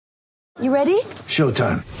You ready?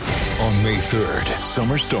 Showtime. On May 3rd,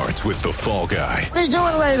 summer starts with The Fall Guy. Let's do it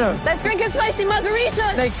later. Let's drink a spicy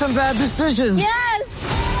margarita. Make some bad decisions. Yes.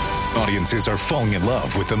 Audiences are falling in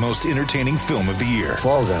love with the most entertaining film of the year.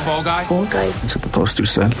 Fall Guy. Fall Guy? Fall Guy. That's what the poster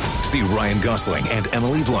said. See Ryan Gosling and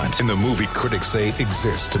Emily Blunt in the movie critics say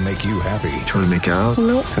exists to make you happy. Trying to make it out?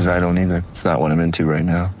 Nope. Because I don't either. It's not what I'm into right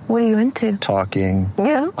now. What are you into? Talking.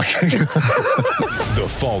 Yeah. The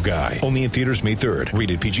Fall Guy. Only in theaters May 3rd.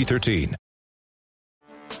 Rated PG-13.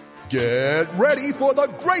 Get ready for the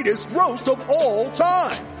greatest roast of all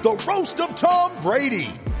time. The Roast of Tom Brady.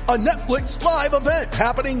 A Netflix live event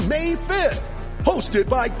happening May 5th. Hosted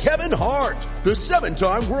by Kevin Hart. The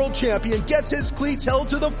 7-time world champion gets his cleats held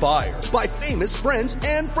to the fire by famous friends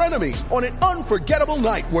and frenemies on an unforgettable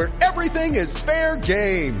night where everything is fair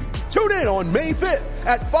game. Tune in on May 5th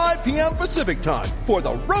at 5 p.m. Pacific time for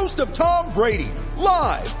the Roast of Tom Brady.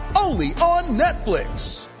 Live only on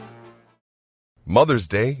Netflix. Mother's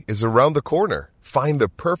Day is around the corner. Find the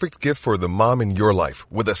perfect gift for the mom in your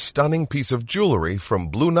life with a stunning piece of jewelry from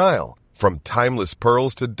Blue Nile. From timeless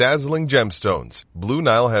pearls to dazzling gemstones, Blue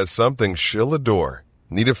Nile has something she'll adore.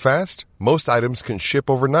 Need it fast? Most items can ship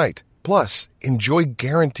overnight. Plus, enjoy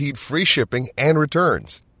guaranteed free shipping and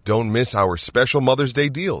returns. Don't miss our special Mother's Day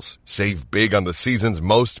deals. Save big on the season's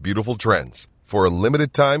most beautiful trends. For a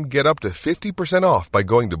limited time, get up to 50% off by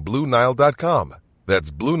going to BlueNile.com.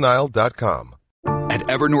 That's BlueNile.com. At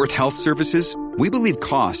Evernorth Health Services, we believe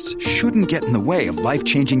costs shouldn't get in the way of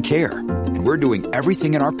life-changing care, and we're doing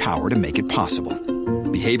everything in our power to make it possible.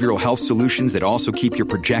 Behavioral health solutions that also keep your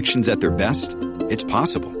projections at their best? It's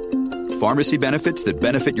possible. Pharmacy benefits that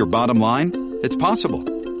benefit your bottom line? It's possible.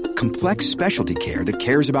 Complex specialty care that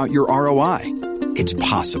cares about your ROI? It's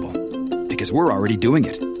possible. Because we're already doing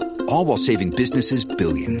it. All while saving businesses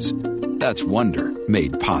billions. That's Wonder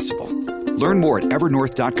made possible. Learn more at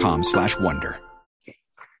evernorth.com/wonder.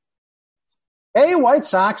 Hey, White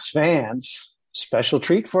Sox fans, special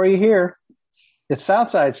treat for you here. It's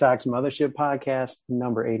Southside Sox Mothership Podcast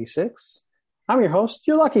number 86. I'm your host,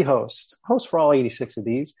 your lucky host for all 86 of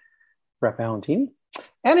these, Brett Valentini.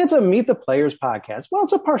 And it's a Meet the Players podcast. Well,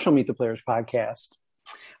 it's a partial Meet the Players podcast.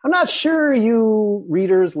 I'm not sure you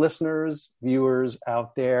readers, listeners, viewers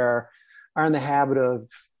out there are in the habit of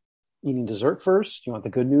eating dessert first. You want the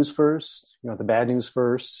good news first. You want the bad news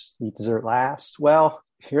first. Eat dessert last. Well,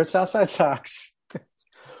 here at Southside Sox,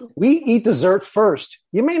 we eat dessert first.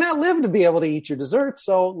 You may not live to be able to eat your dessert,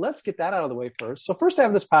 so let's get that out of the way first. So first half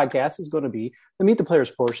of this podcast is going to be the Meet the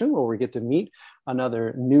Players portion, where we get to meet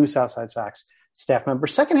another new Southside Sox staff member.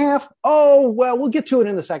 Second half, we'll get to it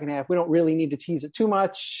in the second half. We don't really need to tease it too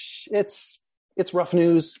much. It's rough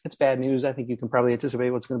news. It's bad news. I think you can probably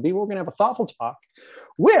anticipate what's going to be. We're going to have a thoughtful talk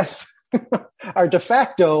with our de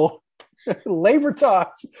facto Labor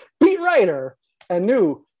Talks beat writer and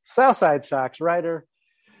new Southside Sox writer.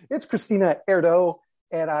 It's Christina Erdo,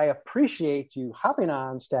 and I appreciate you hopping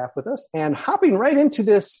on staff with us and hopping right into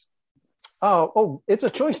this. It's a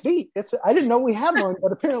choice beat. I didn't know we had one,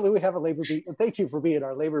 but apparently we have a labor beat. And thank you for being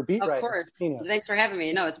our labor beat writer. Of course. Christina. Thanks for having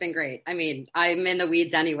me. No, it's been great. I mean, I'm in the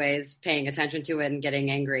weeds anyways, paying attention to it and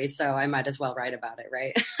getting angry, so I might as well write about it,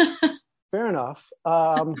 right? Fair enough.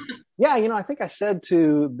 I think I said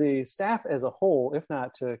to the staff as a whole, if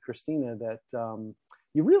not to Christina, that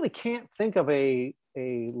you really can't think of a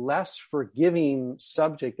less forgiving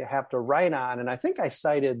subject to have to write on. And I think I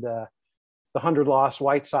cited the 100-loss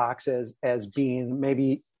White Sox as being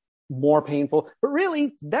maybe more painful. But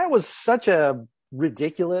really, that was such a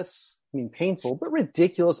ridiculous, painful, but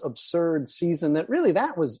ridiculous, absurd season that really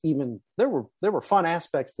that was even, there were fun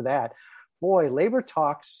aspects to that. Boy, labor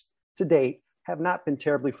talks to date have not been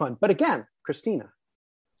terribly fun. But again, Christina,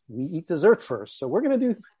 we eat dessert first. So we're going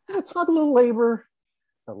to talk a little labor,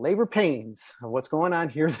 the labor pains of what's going on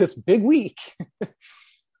here this big week.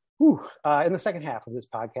 In the second half of this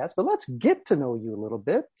podcast, but let's get to know you a little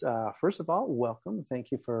bit. First of all, welcome.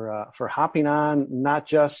 Thank you for hopping on, not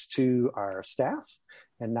just to our staff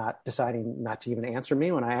and not deciding not to even answer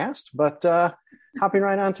me when I asked, but hopping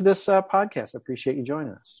right on to this podcast. I appreciate you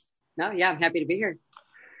joining us. No, yeah, I'm happy to be here.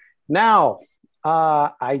 Now,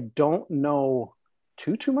 I don't know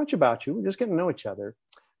too much about you. We're just getting to know each other,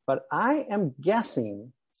 but I am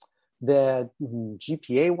guessing that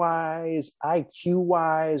GPA-wise,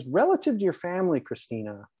 IQ-wise, relative to your family,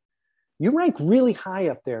 Christina, you rank really high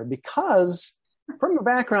up there because from your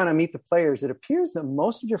background on Meet the Players, it appears that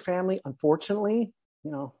most of your family, unfortunately,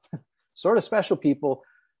 sort of special people,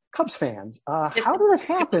 Cubs fans. How did it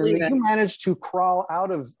happen that you managed to crawl out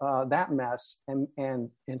of that mess and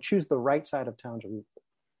choose the right side of town to root for?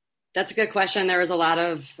 That's a good question. There was a lot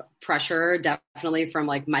of pressure, definitely from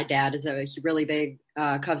like my dad is a really big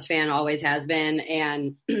Cubs fan, always has been.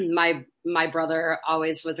 And my brother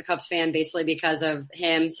always was a Cubs fan basically because of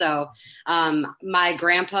him. So my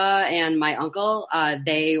grandpa and my uncle,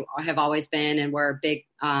 they have always been and were big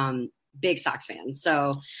Sox fans.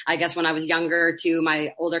 So I guess when I was younger too,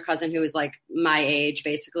 my older cousin who was like my age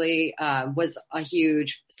basically was a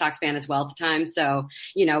huge Sox fan as well at the time. So,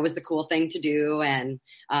 it was the cool thing to do. And,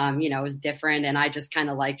 it was different. And I just kind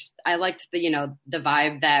of liked the, the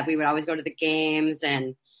vibe that we would always go to the games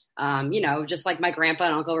and, just like my grandpa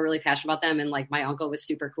and uncle were really passionate about them. And like my uncle was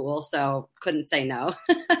super cool. So couldn't say no.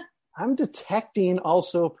 I'm detecting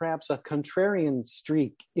also perhaps a contrarian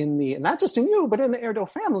streak not just in you, but in the Erdo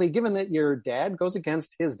family, given that your dad goes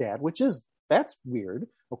against his dad, that's weird.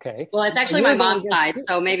 Okay. Well, it's actually my mom's side,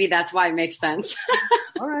 so maybe that's why it makes sense.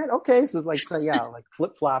 All right. Okay. So it's like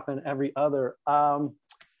flip flopping every other.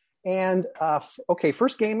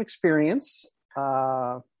 First game experience.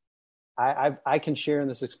 I can share in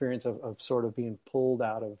this experience of sort of being pulled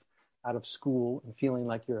out of school and feeling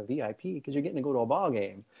like you're a VIP because you're getting to go to a ball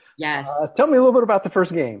game. Yes. Tell me a little bit about the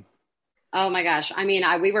first game. Oh my gosh. I mean,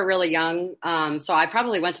 we were really young. So I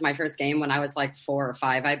probably went to my first game when I was like 4 or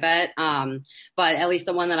 5, I bet. But at least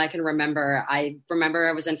the one that I can remember, I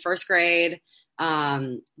was in first grade.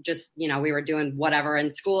 We were doing whatever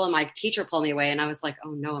in school and my teacher pulled me away and I was like,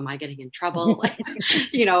 oh no, am I getting in trouble? Like,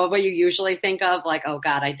 what you usually think of like, oh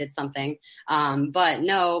God, I did something. But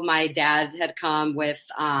no, my dad had come with,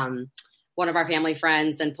 one of our family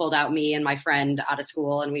friends and pulled out me and my friend out of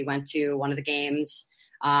school. And we went to one of the games.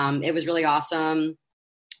 It was really awesome.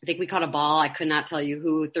 I think we caught a ball. I could not tell you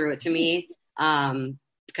who threw it to me,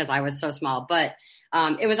 because I was so small, but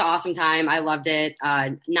it was an awesome time. I loved it.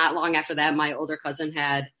 Not long after that, my older cousin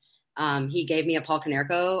he gave me a Paul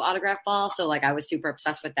Konerko autograph ball. So like, I was super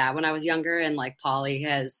obsessed with that when I was younger. And like Paulie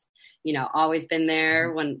has, always been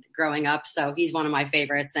there when growing up. So he's one of my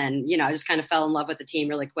favorites. And, I just kind of fell in love with the team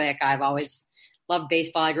really quick. I've always loved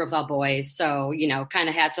baseball. I grew up with all boys. So, kind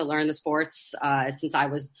of had to learn the sports since I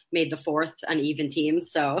was made the 4th uneven team.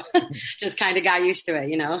 So just kind of got used to it,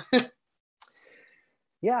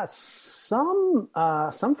 Yeah, some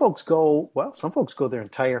folks go their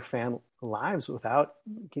entire fan lives without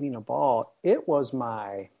getting a ball. I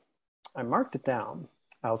marked it down.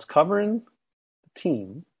 I was covering the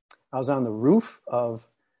team. I was on the roof of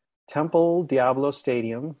Temple Diablo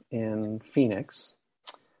Stadium in Phoenix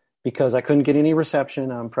because I couldn't get any reception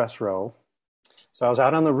on press row. So I was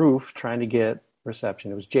out on the roof trying to get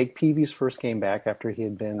reception. It was Jake Peavy's first game back after he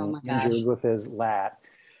had been injured with his lat.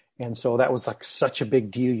 And so that was like such a big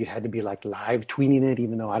deal. You had to be like live tweeting it,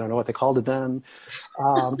 even though I don't know what they called it then.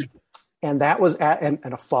 And that was and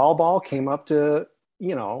a foul ball came up to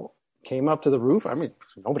the roof. I mean,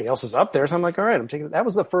 nobody else is up there. So I'm like, all right, I'm taking it. That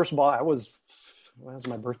was the first ball. That was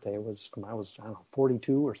my birthday. It was when I was,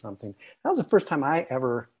 42 or something. That was the first time I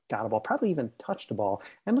ever got a ball, probably even touched a ball.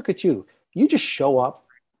 And look at you. You just show up.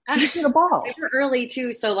 You get a ball. We were early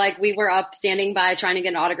too. So like we were up standing by trying to get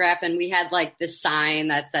an autograph and we had like this sign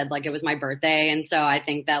that said like it was my birthday. And so I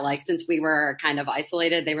think that like, since we were kind of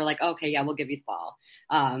isolated, they were like, okay, yeah, we'll give you the ball.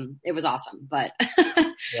 It was awesome, but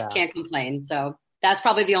can't complain. So that's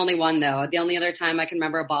probably the only one though. The only other time I can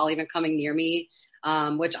remember a ball even coming near me,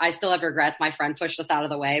 which I still have regrets. My friend pushed us out of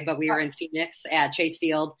the way, but we were in Phoenix at Chase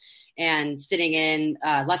Field and sitting in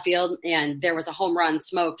left field, and there was a home run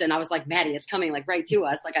smoked, and I was like, Maddie, it's coming like right to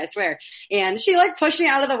us, like I swear. And she like pushed me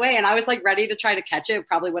out of the way, and I was like ready to try to catch it.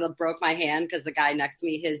 Probably would have broke my hand because the guy next to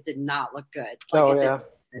me, his did not look good. Like,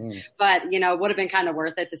 but would have been kind of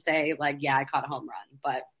worth it to say like, yeah, I caught a home run,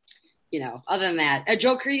 but. Other than that,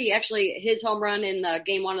 Joe Crede, actually, his home run in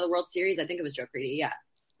Game 1 of the World Series, I think it was Joe Crede, yeah.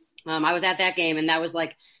 I was at that game, and that was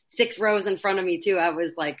like 6 rows in front of me, too. I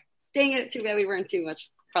was like, dang it, too bad we weren't too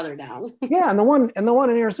much farther down. Yeah, and the one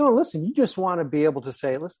in Arizona, listen, you just want to be able to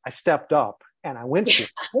say, listen, I stepped up, and I went for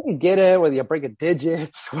it. Whether you get it, whether you break a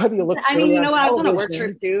digit, whether you look I mean, you know what, I was on a work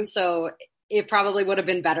trip, too, so it probably would have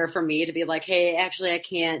been better for me to be like, hey, actually, I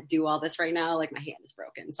can't do all this right now. Like, my hand is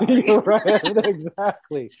broken. Sorry. Right,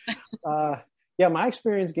 exactly. My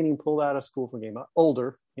experience getting pulled out of school for a game,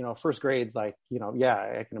 older, first grade's like,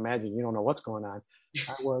 I can imagine you don't know what's going on.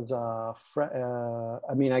 I was,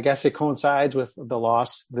 I guess it coincides with the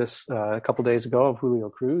loss this a couple days ago of Julio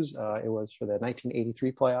Cruz. It was for the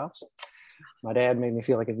 1983 playoffs. My dad made me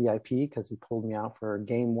feel like a VIP because he pulled me out for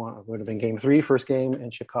game 1. It would have been game 3, first game in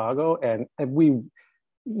Chicago. And we,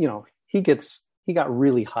 he got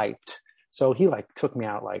really hyped. So he like took me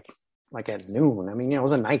out like like at noon. I mean, it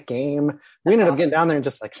was a night game. We ended up getting down there and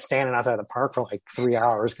just like standing outside the park for like 3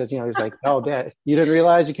 hours because, he's like, oh, Dad, you didn't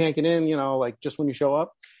realize you can't get in, like just when you show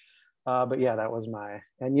up. But yeah, that was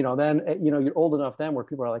and then, you're old enough then where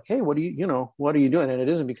people are like, hey, what are you doing? And it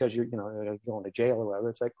isn't because you're, going to jail or whatever.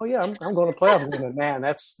 It's like, oh yeah, I'm going to playoff. And man,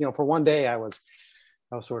 that's, for one day I was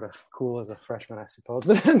sort of cool as a freshman, I suppose.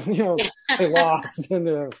 But then, they lost.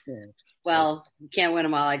 And, Well, you can't win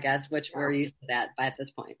them all, I guess, which we're used to that at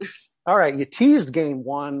this point. All right, you teased game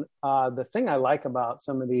one. The thing I like about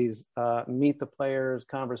some of these meet the players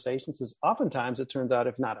conversations is oftentimes it turns out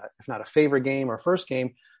if not a favorite game or first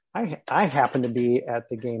game, I happen to be at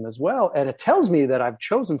the game as well, and it tells me that I've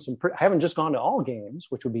chosen I haven't just gone to all games,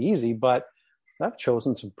 which would be easy, but I've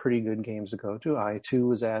chosen some pretty good games to go to. I too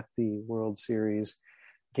was at the World Series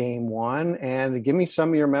game one, and give me some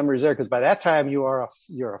of your memories there, because by that time you're a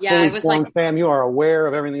fully formed fan. You are aware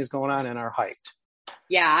of everything that's going on and are hyped.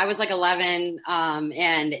 Yeah, I was like 11,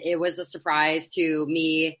 and it was a surprise to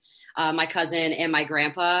me, my cousin, and my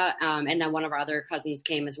grandpa, and then one of our other cousins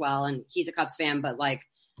came as well, and he's a Cubs fan, but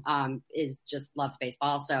loves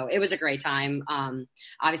baseball. So it was a great time.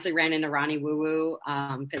 Obviously ran into Ronnie Woo Woo,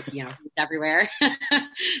 because, he's everywhere.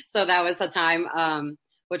 So that was a time,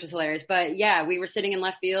 which is hilarious. But yeah, we were sitting in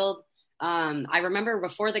left field. I remember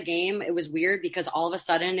before the game, it was weird because all of a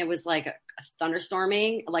sudden it was like a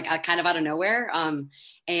thunderstorming, like kind of out of nowhere.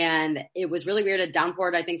 And it was really weird. It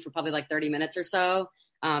downpoured, I think, for probably like 30 minutes or so.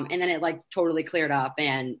 And then it like totally cleared up,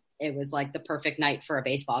 and it was like the perfect night for a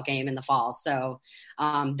baseball game in the fall. So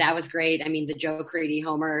that was great. I mean, the Joe Crede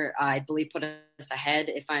homer, I believe, put us ahead,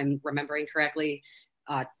 if I'm remembering correctly.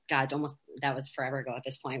 God, almost, that was forever ago at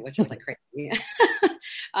this point, which is like crazy.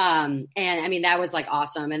 And I mean, that was like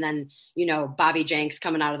awesome. And then, Bobby Jenks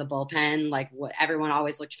coming out of the bullpen, like everyone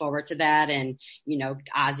always looked forward to that. And,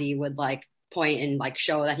 Ozzie would like point and like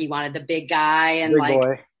show that he wanted the big guy, and big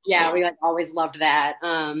boy. Yeah, we like always loved that.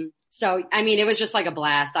 So, I mean, it was just like a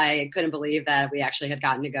blast. I couldn't believe that we actually had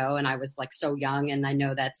gotten to go, and I was like so young, and I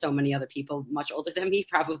know that so many other people much older than me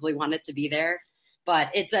probably wanted to be there.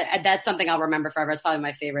 But that's something I'll remember forever. It's probably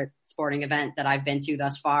my favorite sporting event that I've been to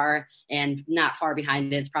thus far, and not far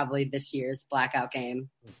behind it. It's probably this year's blackout game.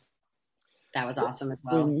 That was awesome as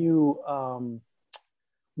well.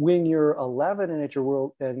 When you're 11 and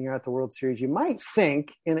you're at the World Series, you might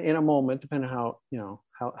think in a moment, depending on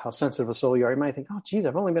how sensitive a soul you are, you might think, oh, geez,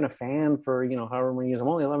 I've only been a fan for, however many years. I'm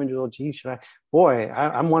only 11 years old. Geez,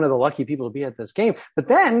 I'm one of the lucky people to be at this game. But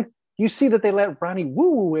then you see that they let Ronnie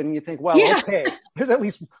Woo Woo in, and you think, well, okay, there's at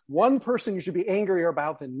least one person you should be angrier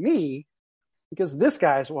about than me, because this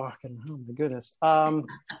guy's walking. Oh my goodness.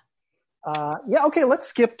 Okay, let's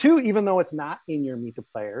skip to, even though it's not in your Meet the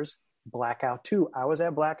Players, Blackout 2. I was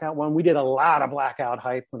at Blackout 1. We did a lot of Blackout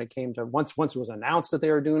hype when it came to once it was announced that they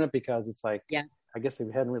were doing it, because it's like, I guess they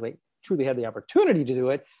hadn't really truly had the opportunity to do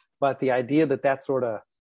it, but the idea that sort of,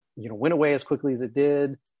 went away as quickly as it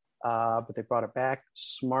did, but they brought it back.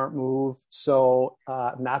 Smart move. So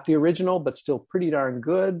not the original, but still pretty darn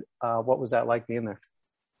good. What was that like being there?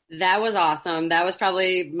 That was awesome. That was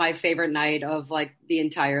probably my favorite night of like the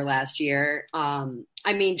entire last year.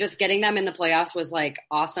 I mean, just getting them in the playoffs was like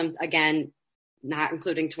awesome. Again, not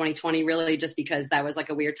including 2020 really, just because that was like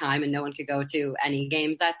a weird time and no one could go to any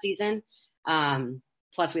games that season.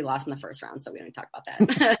 Plus we lost in the first round, so we don't talk about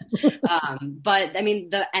that. But I mean,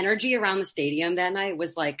 the energy around the stadium that night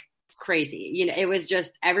was like crazy. It was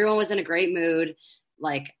just, everyone was in a great mood.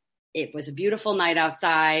 Like, it was a beautiful night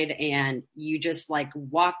outside, and you just like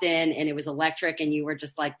walked in and it was electric, and you were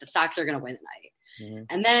just like, the Sox are going to win tonight. Mm-hmm.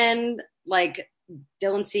 And then like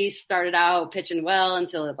Dylan Cease started out pitching well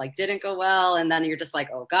until it like didn't go well. And then you're just like,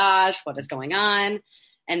 oh gosh, what is going on?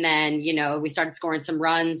 And then, we started scoring some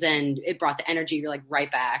runs, and it brought the energy like right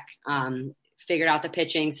back. Figured out the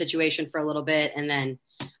pitching situation for a little bit. And then,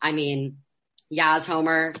 I mean, Yaz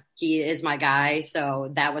homer, he is my guy.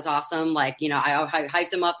 So that was awesome. Like, I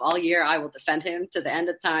hyped him up all year. I will defend him to the end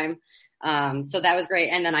of time. So that was great.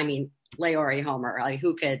 And then, I mean, Leori homer, like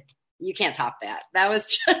you can't top that. That was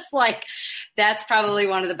just like, that's probably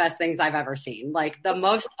one of the best things I've ever seen. Like, the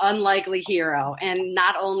most unlikely hero. And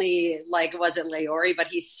not only like was it Leori, but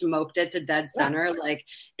he smoked it to dead center. Like,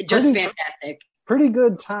 just fantastic. Pretty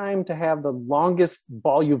good time to have the longest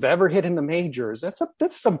ball you've ever hit in the majors.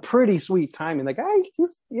 That's some pretty sweet timing. The guy,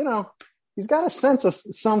 he's got a sense of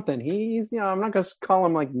something. He's, I'm not going to call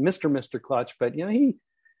him like Mr. Clutch, but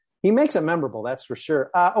he makes it memorable. That's for sure.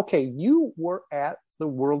 Okay. You were at the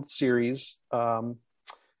World Series, and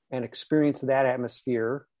experienced that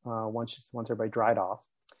atmosphere, once everybody dried off.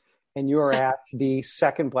 and you're at the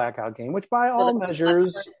second blackout game, which by all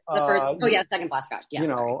measures, second blackout.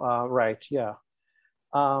 Yeah, right, yeah.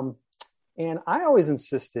 And I always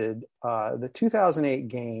insisted the 2008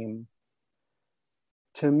 game,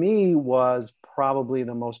 to me, was probably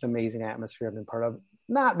the most amazing atmosphere I've been part of.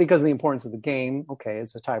 Not because of the importance of the game. Okay,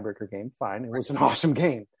 it's a tiebreaker game. Fine, it was an awesome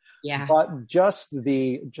game. Yeah. But just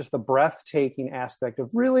the breathtaking aspect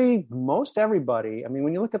of really most everybody. I mean,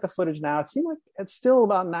 when you look at the footage now, it seemed like it's still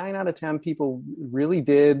about 9 out of 10 people really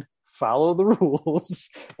did follow the rules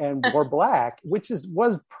and wore black, which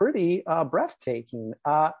was pretty breathtaking.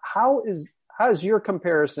 How is your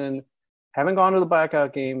comparison, having gone to the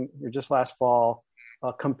blackout game just last fall,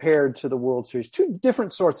 compared to the World Series? Two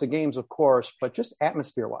different sorts of games, of course, but just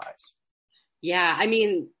atmosphere-wise. Yeah, I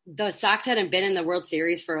mean, the Sox hadn't been in the World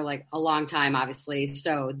Series for like a long time, obviously.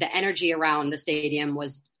 So the energy around the stadium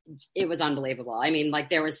was unbelievable. I mean,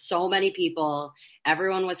 like there was so many people,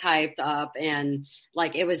 everyone was hyped up, and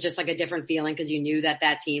like it was just like a different feeling because you knew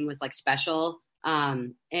that team was like special. But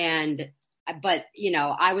you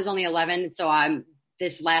know, I was only 11, so I'm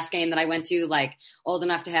this last game that I went to, like old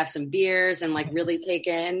enough to have some beers and like really take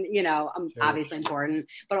in, you know, obviously important,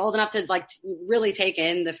 but old enough to like really take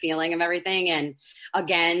in the feeling of everything. And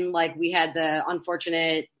again, like we had the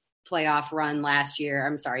unfortunate playoff run last year,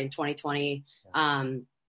 in 2020.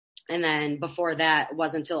 And then before that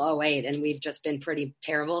wasn't until 2008, and we've just been pretty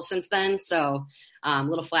terrible since then. So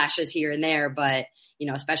little flashes here and there, but you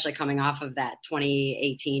know, especially coming off of that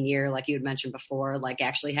 2018 year, like you had mentioned before, like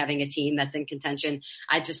actually having a team that's in contention,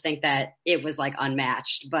 I just think that it was like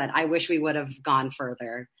unmatched, but I wish we would have gone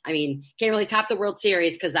further. I mean, can't really top the World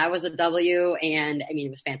Series because that was a W, and I mean, it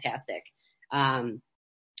was fantastic.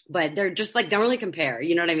 But they're just like, don't really compare,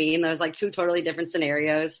 you know what I mean? There's like two totally different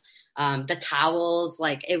scenarios. The towels,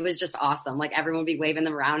 like it was just awesome. Like everyone would be waving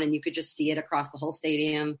them around and you could just see it across the whole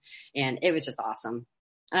stadium, and it was just awesome.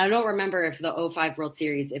 And I don't remember if the 2005 World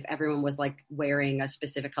Series, if everyone was like wearing a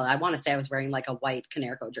specific color. I want to say I was wearing like a white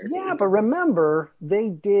Canerco jersey. Yeah, but remember they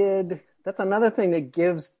did. That's another thing that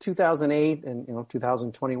gives 2008 and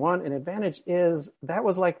 2021 an advantage, is that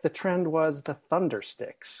was like the trend was the Thunder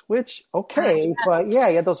Sticks, which yes. But yeah,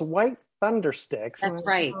 you had those white Thunder Sticks. That's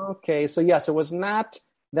right. Okay, so yes, it was not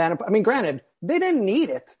that. I mean, granted, they didn't need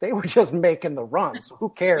it. They were just making the run. So who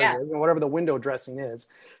cares? Yeah. Whatever the window dressing is.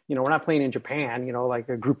 We're not playing in Japan, like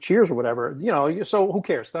a group cheers or whatever, so who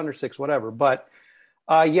cares? Thunder Sticks, whatever. But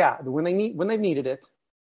when they've needed it,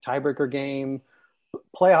 tiebreaker game,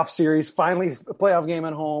 playoff series, finally a playoff game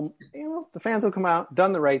at home, the fans have come out,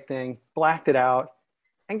 done the right thing, blacked it out,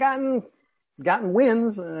 and gotten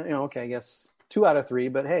wins. I guess 2 out of 3,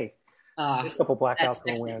 but hey, a couple blackouts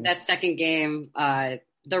for wins. That second game,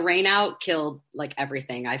 the rain out killed like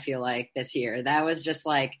everything, I feel like, this year. That was just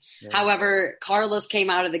like, However, Carlos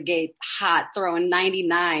came out of the gate hot, throwing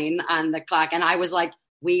 99 on the clock. And I was like,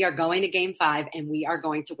 we are going to Game 5 and we are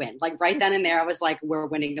going to win. Like right then and there, I was like, we're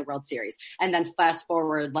winning the World Series. And then fast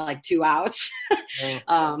forward like 2 outs and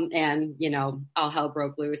all hell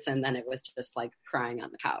broke loose. And then it was just like crying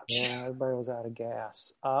on the couch. Yeah, everybody was out of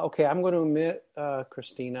gas. Okay, I'm going to admit,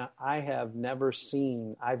 Christina,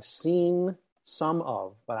 I've seen some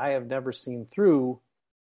of, but I have never seen through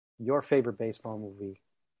your favorite baseball movie,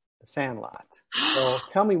 The Sandlot. So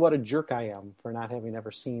tell me what a jerk I am for not having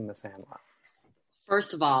ever seen The Sandlot.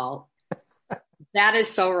 First of all, that is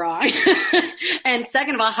so wrong. And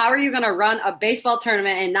second of all, how are you going to run a baseball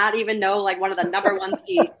tournament and not even know like one of the number one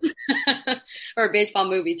seeds for a baseball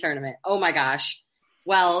movie tournament? Oh my gosh.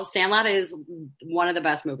 Well, Sandlot is one of the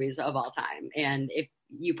best movies of all time. And if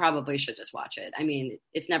you probably should just watch it. I mean,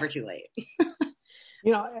 it's never too late.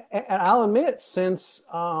 And I'll admit, since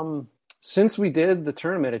we did the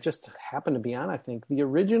tournament, it just happened to be on, I think. The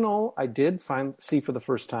original, I did see for the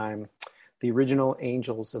first time, the original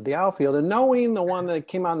Angels of the Outfield. And knowing the one that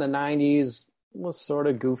came out in the 90s was sort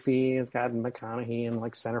of goofy. It's got McConaughey in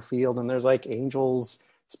like center field, and there's like Angels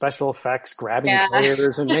special effects grabbing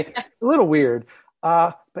players, and a little weird.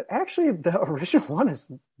 But actually, the original one is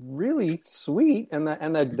really sweet, and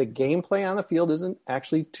the gameplay on the field isn't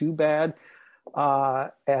actually too bad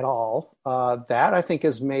at all. That I think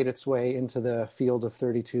has made its way into the field of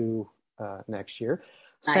 32 next year.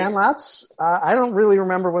 Nice. Sandlots, I don't really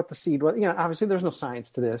remember what the seed was. Obviously there's no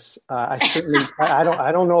science to this. I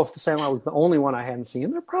don't know if the Sandlot was the only one I hadn't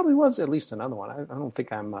seen. There probably was at least another one. I don't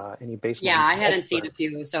think I'm any baseball. Yeah, I hadn't seen a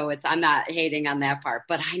few, so I'm not hating on that part.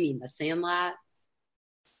 But I mean, the Sandlot.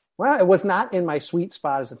 Well, it was not in my sweet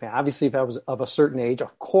spot as a fan. Obviously, if I was of a certain age,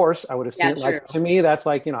 of course, I would have seen it. Like, to me, that's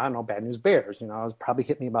like, I don't know, Bad News Bears. I was probably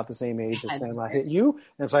hit me about the same age as Sandlot hit you.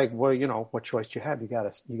 And it's like, well, what choice do you have? You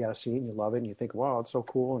gotta see it and you love it and you think, wow, it's so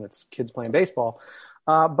cool and it's kids playing baseball.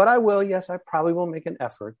 But I probably will make an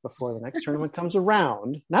effort before the next tournament comes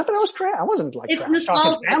around. Not that I wasn't like trash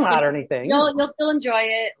talking Sandlot or anything. You'll still enjoy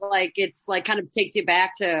it. Like, it's like kind of takes you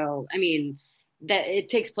back to, that it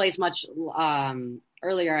takes place much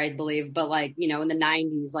earlier, I believe, but like, in the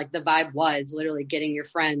 90s, like the vibe was literally getting your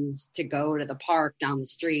friends to go to the park down the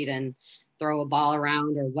street and throw a ball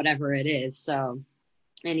around or whatever it is. So,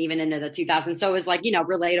 and even into the 2000s. So it was like,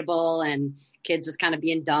 relatable and kids just kind of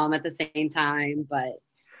being dumb at the same time, but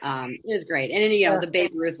it was great. And then, the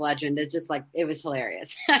Babe Ruth legend, it's just like, it was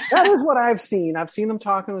hilarious. That is what I've seen. I've seen them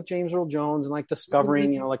talking with James Earl Jones and like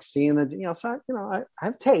discovering, like seeing the, so, I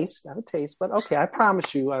have taste, but okay, I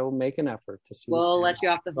promise you I will make an effort to see. We'll let you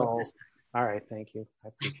off the hook. All right. Thank you. I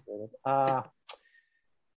appreciate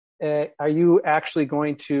it. Are you actually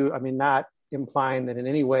going to, not implying that in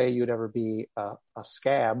any way you'd ever be a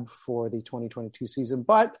scab for the 2022 season.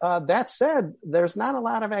 But that said, there's not a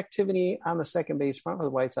lot of activity on the second base front of the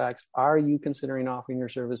White Sox. Are you considering offering your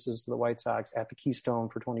services to the White Sox at the Keystone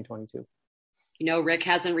for 2022? Rick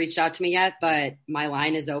hasn't reached out to me yet, but my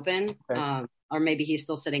line is open. Okay. Or maybe he's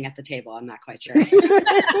still sitting at the table. I'm not quite sure.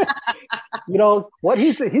 What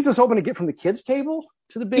he's just hoping to get from the kids' table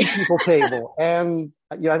to the big people table. And,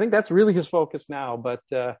 I think that's really his focus now. But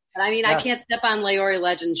I can't step on Leori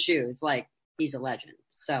Legend's shoes. Like, he's a legend.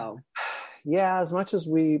 So. Yeah, as much as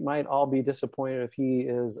we might all be disappointed if he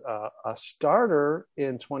is a starter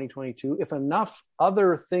in 2022, if enough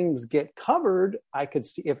other things get covered, I could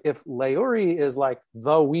see if Leori is like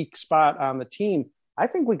the weak spot on the team, I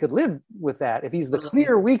think we could live with that. If he's the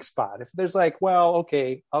clear weak spot, if there's like, well,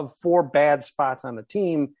 okay, of 4 bad spots on the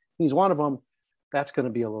team, he's one of them, that's going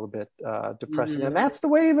to be a little bit depressing. Mm-hmm. And that's the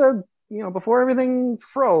way before everything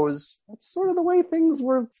froze, that's sort of the way things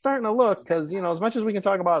were starting to look. Because, as much as we can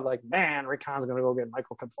talk about like, man, Rick Hahn's going to go get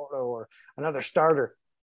Michael Conforto or another starter.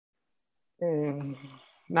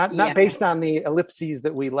 Not based on the ellipses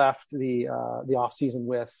that we left the off season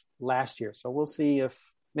with last year. So we'll see if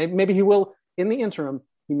maybe he will. In the interim,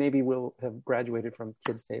 he maybe will have graduated from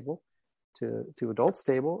kids' table to adults'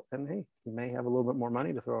 table, and hey, he may have a little bit more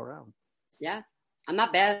money to throw around. Yeah, I'm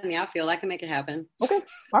not bad in the outfield. I can make it happen. Okay,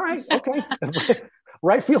 all right, okay.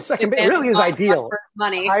 Right field, second base really is ideal.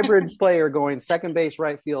 Money. Hybrid player going second base,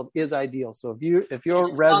 right field is ideal. So if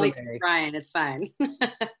your resume, Brian, it's fine.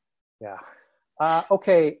 Yeah.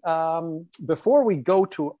 Okay. Before we go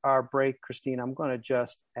to our break, Christine, I'm going to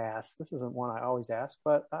just ask, this isn't one I always ask,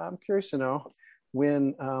 but I'm curious to know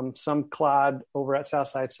when some clod over at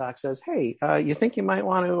Southside Sox says, hey, you think you might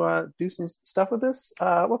want to do some stuff with this?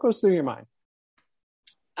 What goes through your mind?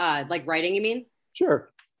 Like writing, you mean? Sure.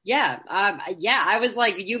 Yeah. I was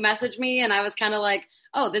like, you messaged me and I was kind of like,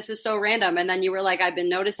 oh, this is so random. And then you were like, I've been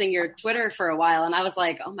noticing your Twitter for a while. And I was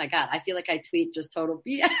like, oh my God, I feel like I tweet just total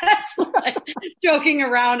BS, like joking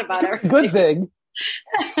around about everything. Good thing.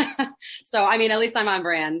 So, at least I'm on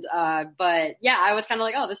brand. But yeah, I was kind of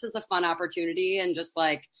like, oh, this is a fun opportunity. And just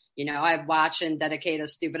like, I watch and dedicate a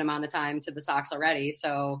stupid amount of time to the Sox already.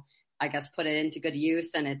 So I guess put it into good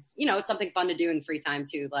use. And it's, it's something fun to do in free time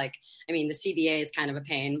too. Like, the CBA is kind of a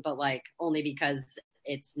pain, but like only because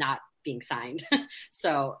it's not being signed.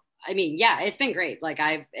 So, it's been great. Like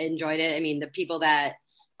I've enjoyed it. The people that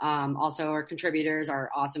also are contributors are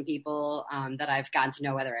awesome people that I've gotten to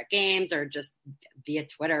know, whether at games or just via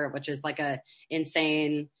Twitter, which is like a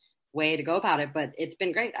insane way to go about it. But it's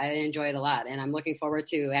been great. I enjoy it a lot. And I'm looking forward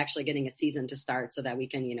to actually getting a season to start so that we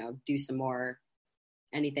can, do some more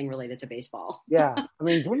anything related to baseball. Yeah.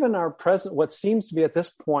 Given our present, what seems to be at this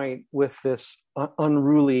point with this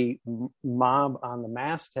unruly mob on the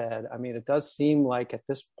masthead, it does seem like at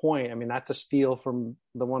this point, not to steal from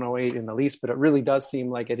the 108 in the least, but it really does seem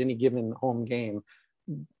like at any given home game,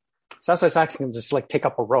 Southside Sox can just like take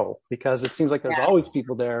up a row because it seems like there's always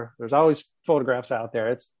people there. There's always photographs out there.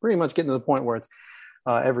 It's pretty much getting to the point where it's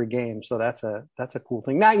every game. So that's a cool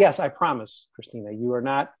thing. Now, yes, I promise, Christina, you are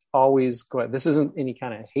not always going. This isn't any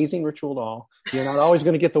kind of hazing ritual at all. You're not always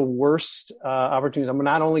going to get the worst opportunities. I'm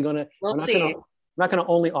not only going to. We'll see. I'm not going to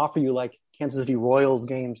only offer you like Kansas City Royals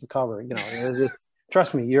games to cover.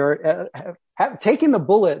 Trust me, you're taking the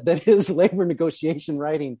bullet that is labor negotiation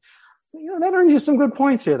writing. That earns you some good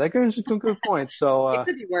points here. That earns you some good points. So it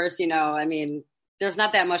could be worse. there's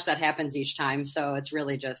not that much that happens each time. So it's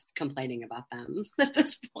really just complaining about them at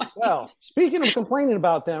this point. Well, speaking of complaining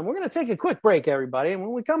about them, we're going to take a quick break, everybody. And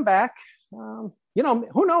when we come back, who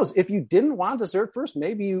knows? If you didn't want dessert first,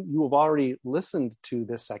 maybe you have already listened to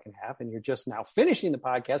this second half and you're just now finishing the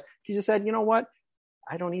podcast. You just said, you know what?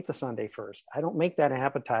 I don't eat the sundae first. I don't make that an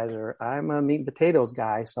appetizer. I'm a meat and potatoes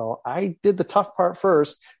guy. So I did the tough part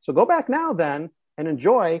first. So go back now then and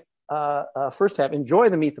enjoy first half. Enjoy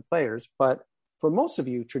the Meet the Players. But for most of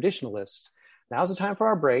you traditionalists, now's the time for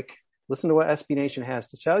our break. Listen to what SB Nation has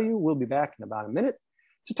to tell you. We'll be back in about a minute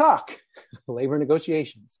to talk labor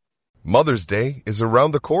negotiations. Mother's Day is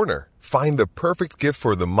around the corner. Find the perfect gift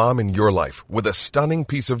for the mom in your life with a stunning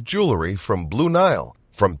piece of jewelry from Blue Nile.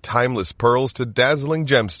 From timeless pearls to dazzling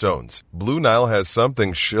gemstones, Blue Nile has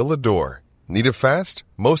something she'll adore. Need it fast?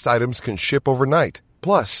 Most items can ship overnight.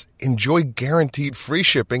 Plus, enjoy guaranteed free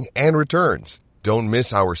shipping and returns. Don't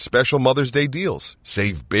miss our special Mother's Day deals.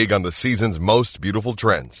 Save big on the season's most beautiful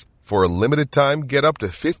trends. For a limited time, get up to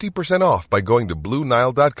 50% off by going to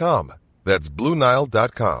BlueNile.com. That's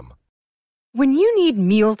BlueNile.com. When you need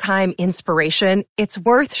mealtime inspiration, it's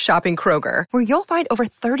worth shopping Kroger, where you'll find over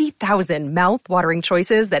 30,000 mouth-watering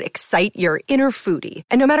choices that excite your inner foodie.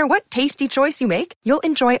 And no matter what tasty choice you make, you'll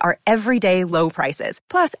enjoy our everyday low prices,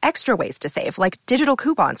 plus extra ways to save, like digital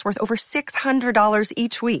coupons worth over $600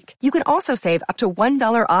 each week. You can also save up to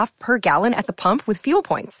 $1 off per gallon at the pump with fuel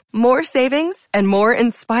points. More savings and more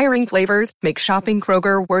inspiring flavors make shopping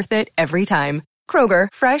Kroger worth it every time.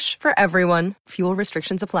 Kroger, fresh for everyone. Fuel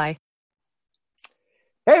restrictions apply.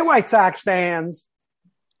 Hey, White Sox fans,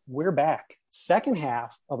 we're back. Second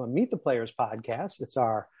half of a Meet the Players podcast. It's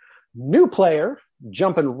our new player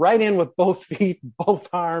jumping right in with both feet, both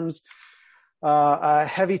arms, a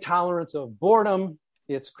heavy tolerance of boredom.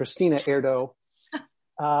 It's Christina Erdo.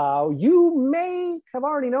 You may have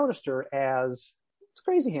already noticed her as it's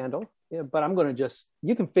Crazy Handle, but I'm going to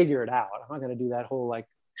you can figure it out. I'm not going to do that whole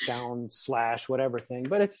 / whatever thing,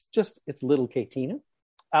 but it's little Katina.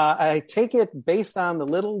 I take it based on the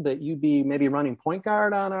little that you'd be maybe running point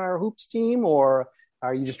guard on our hoops team, or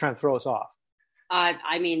are you just trying to throw us off?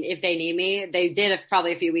 I mean, if they need me, they did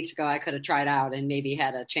probably a few weeks ago. I could have tried out and maybe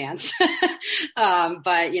had a chance. But,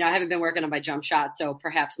 I haven't been working on my jump shot, so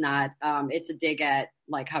perhaps not. It's a dig at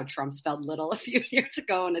how Trump spelled little a few years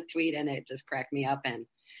ago in a tweet, and it just cracked me up, and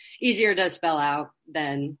easier to spell out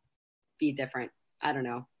than be different. I don't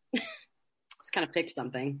know. Just kind of pick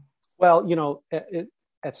something. Well,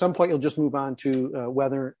 at some point, you'll just move on to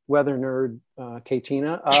weather nerd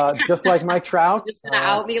Katina, just like Mike Trout. Just gonna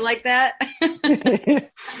out me like that?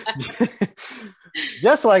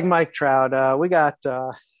 Just like Mike Trout, we got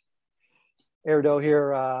Erdo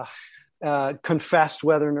here, confessed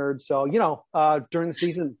weather nerd. So during the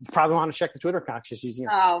season, probably want to check the Twitter account. She's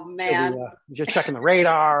oh man, just checking the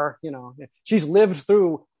radar. She's lived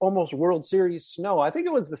through almost World Series snow. I think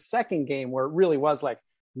it was the second game where it really was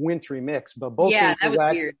wintry mix, but both games that was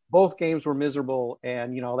weird. Both games were miserable,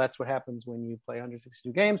 and that's what happens when you play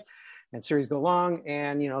 162 games and series go long,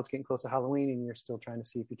 and it's getting close to Halloween and you're still trying to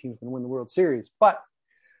see if your team's going to win the World Series. But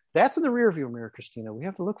that's in the rearview mirror, Christina. We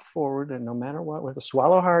have to look forward, and no matter what, we have to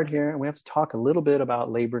swallow hard here, and we have to talk a little bit about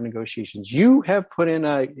labor negotiations. You have put in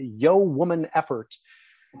a woman effort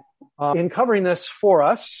in covering this for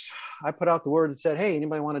us. I put out the word and said, hey,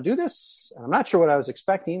 anybody want to do this? And I'm not sure what I was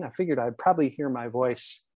expecting. I figured I'd probably hear my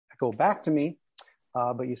voice echo back to me.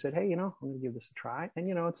 But you said, hey, I'm going to give this a try.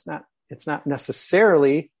 And, it's not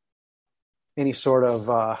necessarily any sort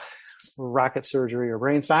of rocket surgery or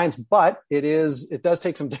brain science, but it does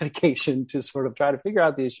take some dedication to sort of try to figure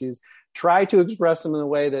out the issues, try to express them in a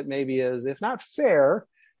way that maybe is, if not fair,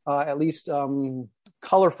 at least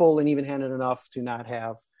colorful and even-handed enough to not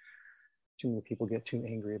have too many people get too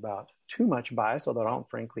angry about too much bias, although I don't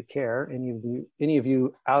frankly care. Any of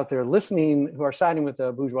you out there listening who are siding with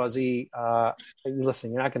the bourgeoisie,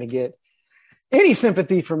 listen, you're not going to get any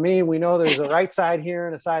sympathy from me. We know there's a right side here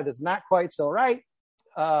and a side that's not quite so right.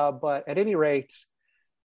 But at any rate,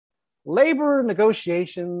 labor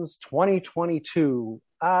negotiations 2022.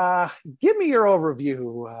 Give me your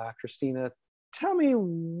overview, Christina. Tell me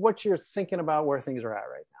what you're thinking about where things are at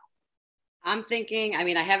right now. I'm thinking,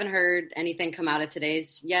 I haven't heard anything come out of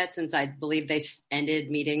today's yet, since I believe they ended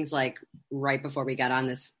meetings right before we got on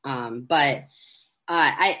this. But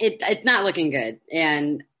it's not looking good.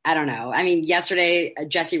 And I don't know. Yesterday,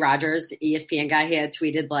 Jesse Rogers, ESPN guy, he had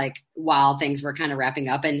tweeted while things were kind of wrapping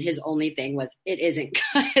up, and his only thing was, it isn't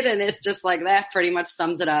good. And it's just that pretty much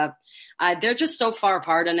sums it up. They're just so far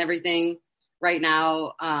apart on everything right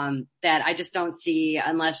now that I just don't see,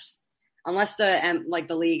 unless unless the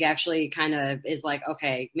league actually kind of is like,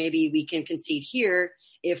 okay, maybe we can concede here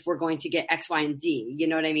if we're going to get X, Y, and Z. You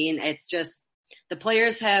know what I mean? It's just the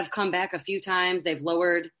players have come back a few times. They've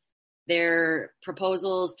lowered their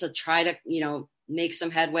proposals to try to, make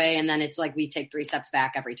some headway. And then it's like we take 3 steps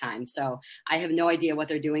back every time. So I have no idea what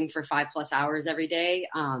they're doing for 5+ hours every day.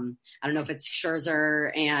 I don't know if it's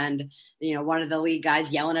Scherzer and, one of the league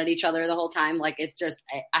guys yelling at each other the whole time. Like, it's just,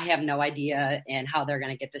 I have no idea and how they're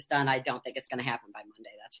going to get this done. I don't think it's going to happen by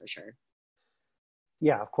Monday. That's for sure.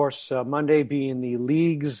 Yeah, of course, Monday being the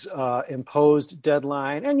league's imposed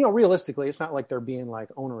deadline. And, realistically, it's not like they're being like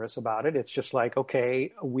onerous about it. It's just like,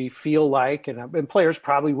 okay, we feel like, and players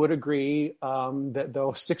probably would agree that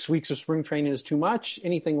though 6 weeks of spring training is too much,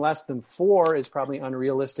 anything less than 4 is probably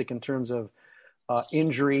unrealistic in terms of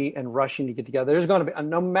injury and rushing to get together. There's going to be,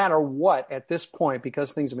 no matter what at this point,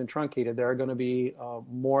 because things have been truncated, there are going to be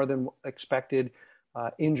more than expected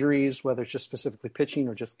injuries, whether it's just specifically pitching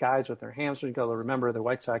or just guys with their hamstrings. You got to remember the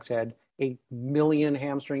White Sox had 8 million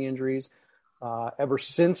hamstring injuries ever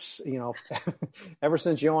since Yohan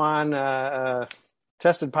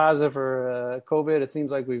tested positive for COVID. It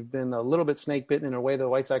seems like we've been a little bit snake bitten in a way the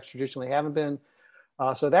White Sox traditionally haven't been.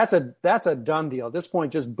 So that's a done deal. At this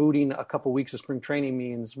point, just booting a couple weeks of spring training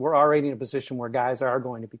means we're already in a position where guys are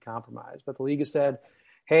going to be compromised. But the league has said,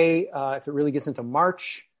 hey, if it really gets into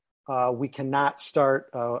March, we cannot start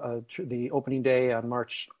the opening day on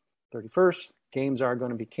March 31st. Games are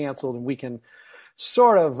going to be canceled, and we can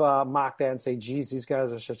sort of mock that and say, geez, these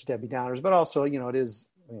guys are such Debbie Downers. But also, it is,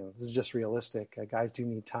 this is just realistic. Guys do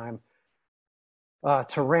need time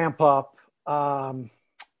to ramp up.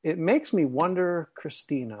 It makes me wonder,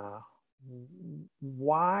 Christina,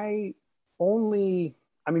 why only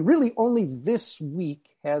this week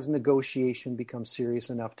has negotiation become serious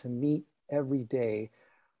enough to meet every day.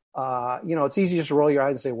 It's easy just to roll your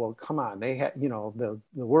eyes and say, well, come on, they had, the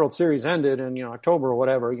World Series ended in, October or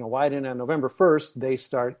whatever, why didn't on November 1st, they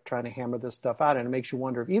start trying to hammer this stuff out? And it makes you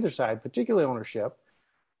wonder if either side, particularly ownership,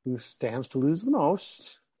 who stands to lose the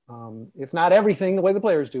most, if not everything the way the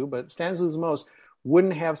players do, but stands to lose the most,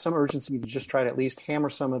 wouldn't have some urgency to just try to at least hammer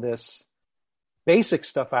some of this basic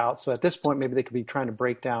stuff out. So at this point, maybe they could be trying to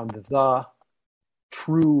break down the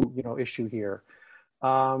true, issue here.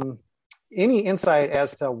 Any insight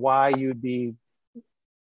as to why you'd be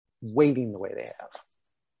waiting the way they have?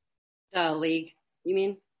 The league, you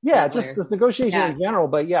mean? Yeah, just this negotiation in general,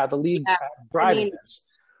 but the league driving this.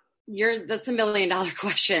 That's $1 million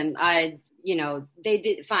question. They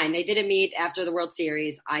did fine. They didn't meet after the World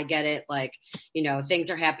Series. I get it. Like, things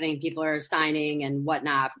are happening. People are signing and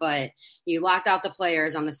whatnot, but you locked out the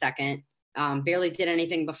players on the 2nd. Barely did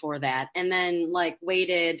anything before that. And then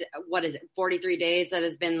waited, 43 days? That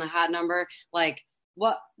has been the hot number. Like,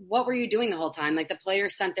 what were you doing the whole time? Like, the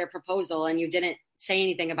players sent their proposal and you didn't say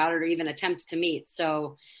anything about it or even attempt to meet.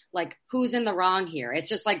 So who's in the wrong here? It's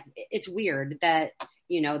just it's weird that,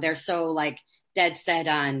 they're so dead set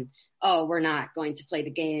on, oh, we're not going to play the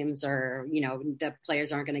games or, the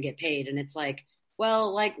players aren't going to get paid. And it's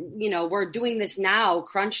we're doing this now,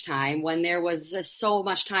 crunch time, when there was so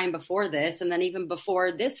much time before this. And then even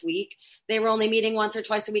before this week, they were only meeting once or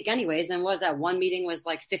twice a week anyways. And one meeting was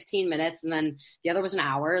 15 minutes and then the other was an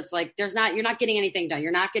hour. It's you're not getting anything done.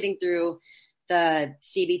 You're not getting through the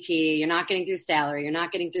CBT. You're not getting through salary. You're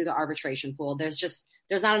not getting through the arbitration pool. There's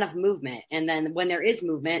not enough movement. And then when there is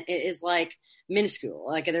movement, it is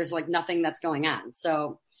minuscule. There's nothing that's going on.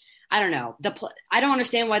 So I don't know. I don't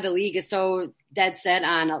understand why the league is so dead set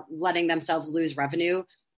on letting themselves lose revenue,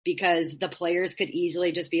 because the players could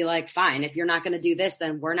easily just be fine, if you're not going to do this,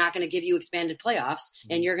 then we're not going to give you expanded playoffs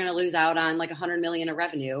and you're going to lose out on $100 million of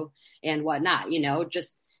revenue and whatnot,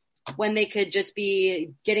 just when they could just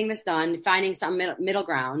be getting this done, finding some middle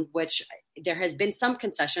ground, which there has been some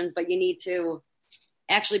concessions, but you need to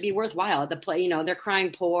actually be worthwhile. They're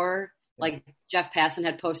crying poor. Jeff Passan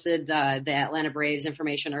had posted the Atlanta Braves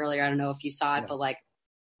information earlier. I don't know if you saw it, but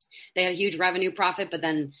they had a huge revenue profit, but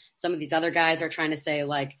then some of these other guys are trying to say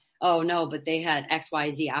oh no, but they had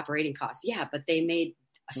XYZ operating costs. Yeah, but they made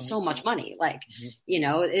so much money,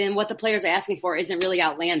 and what the players are asking for isn't really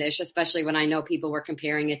outlandish, especially when I know people were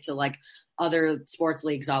comparing it to other sports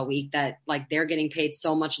leagues all week that they're getting paid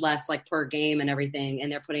so much less per game and everything.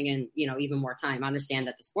 And they're putting in, even more time. I understand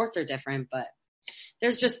that the sports are different, but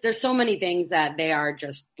there's so many things that they are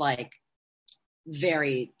just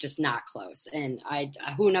very just not close. And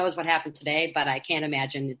who knows what happened today, but I can't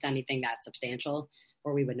imagine it's anything that substantial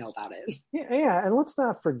or we would know about it. Yeah. And let's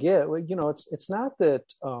not forget, it's not that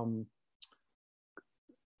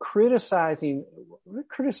criticizing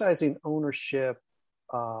ownership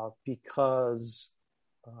because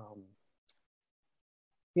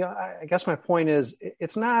I guess my point is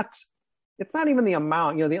it's not even the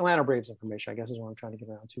amount, the Atlanta Braves information, I guess is what I'm trying to get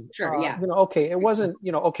around to. Sure, yeah. Okay, it wasn't,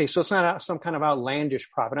 okay, so it's not some kind of outlandish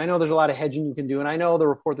profit. I know there's a lot of hedging you can do, and I know the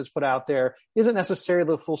report that's put out there isn't necessarily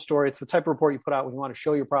the full story. It's the type of report you put out when you want to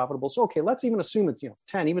show you're profitable. So, okay, let's even assume it's,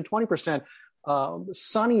 10, even 20%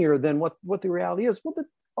 sunnier than what the reality is.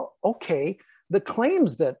 Well, okay, the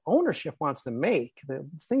claims that ownership wants to make, the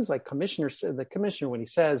things like the commissioner, when he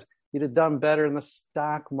says, you'd have done better in the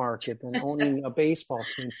stock market than owning a baseball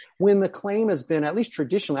team. When the claim has been, at least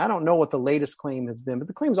traditionally, I don't know what the latest claim has been, but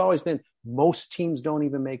the claim's always been most teams don't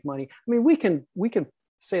even make money. I mean, we can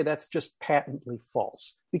say that's just patently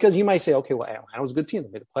false, because you might say, okay, well, Atlanta was a good team. They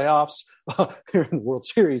made the playoffs. They're in the World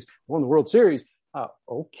Series, won the World Series.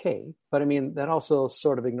 Okay. But I mean, that also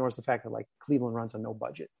sort of ignores the fact that like Cleveland runs on no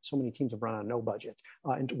budget. So many teams have run on no budget,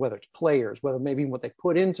 and whether it's players, whether maybe what they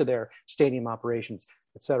put into their stadium operations,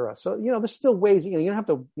 et cetera. So, there's still ways, you don't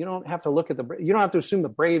have to look at you don't have to assume the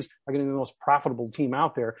Braves are going to be the most profitable team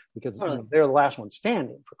out there, because they're the last one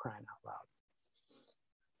standing, for crying out loud.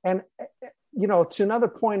 And, to another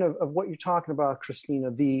point of what you're talking about,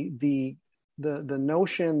 Christina, the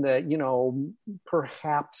notion that,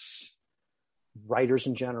 perhaps writers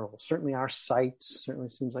in general, certainly our sites, certainly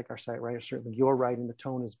seems like our site writers, certainly your writing, the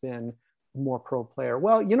tone has been more pro player.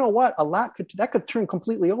 Well, you know what? That could turn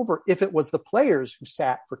completely over if it was the players who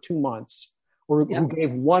sat for 2 months or who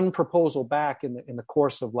gave one proposal back in the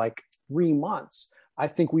course of like 3 months. I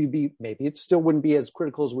think maybe it still wouldn't be as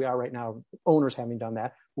critical as we are right now, owners having done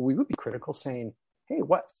that, but we would be critical saying, hey,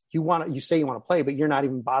 what you say you want to play, but you're not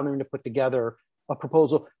even bothering to put together a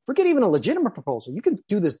proposal. Forget even a legitimate proposal. You can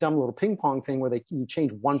do this dumb little ping pong thing where you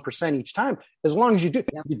change 1% each time. As long as you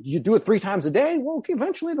do it 3 times a day, well, okay,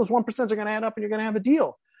 eventually those 1% are going to add up and you're going to have a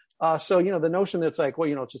deal. So, the notion that's like, well,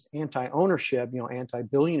 it's just anti-ownership,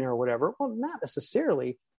 anti-billionaire or whatever. Well, not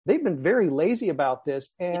necessarily. They've been very lazy about this.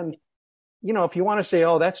 And, if you want to say,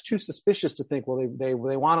 oh, that's too suspicious to think, well, they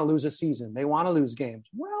want to lose a season. They want to lose games.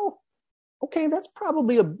 Well, okay, that's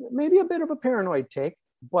probably maybe a bit of a paranoid take,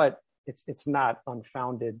 but it's not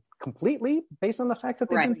unfounded completely based on the fact that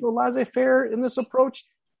they've been so laissez-faire in this approach,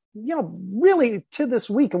 really to this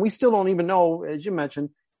week. And we still don't even know, as you mentioned,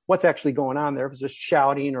 what's actually going on there. If it's just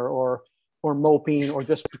shouting or moping or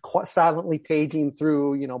just silently paging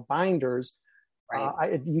through, binders.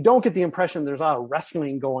 You don't get the impression there's a lot of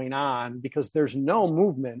wrestling going on, because there's no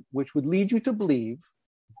movement, which would lead you to believe,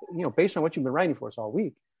 based on what you've been writing for us all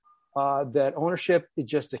week, that ownership, it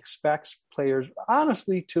just expects players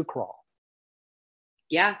honestly to crawl.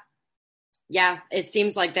 Yeah, it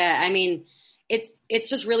seems like that. I mean, it's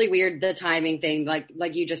just really weird, the timing thing,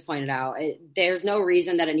 like you just pointed out. There's no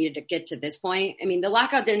reason that it needed to get to this point. I mean, the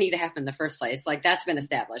lockout didn't need to happen in the first place. Like, that's been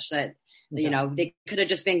established that they could have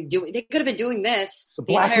just been doing this. The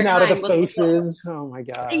blacking out of the faces. Oh my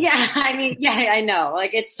God. Yeah, I mean, I know.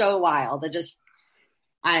 Like, it's so wild.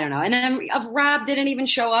 I don't know. And then Rob didn't even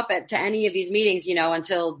show up to any of these meetings,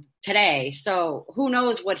 until today. So who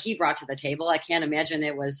knows what he brought to the table? I can't imagine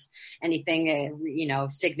it was anything,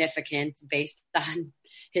 significant based on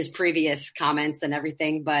his previous comments and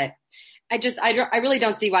everything. But I really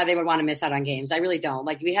don't see why they would want to miss out on games. I really don't.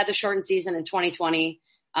 Like, we had the shortened season in 2020.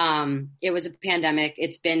 It was a pandemic.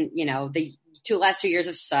 It's been, the last 2 years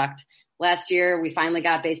have sucked. Last year, we finally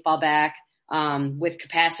got baseball back. With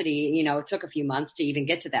capacity, it took a few months to even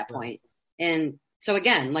get to that point. And so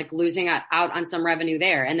again, like, losing out on some revenue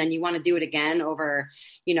there. And then you want to do it again over,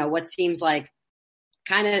 what seems like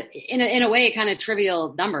kind of in a way, kind of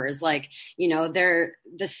trivial numbers. Like, the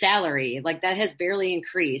salary, like, that has barely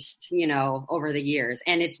increased, over the years.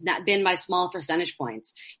 And it's not been by small percentage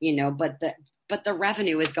points, but the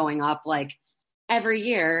revenue is going up like every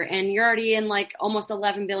year, and you're already in like almost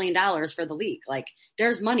 $11 billion for the league. Like,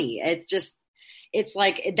 there's money. It's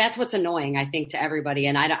like, that's what's annoying, I think, to everybody.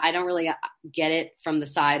 And I don't really get it from the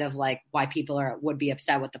side of like why people would be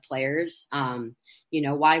upset with the players.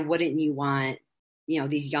 Why wouldn't you want,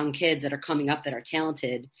 these young kids that are coming up that are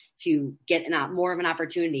talented to get more of an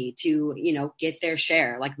opportunity to, get their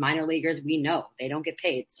share? Like, minor leaguers, we know they don't get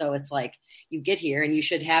paid. So it's like, you get here and you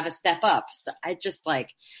should have a step up. So I just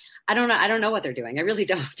I don't know. I don't know what they're doing. I really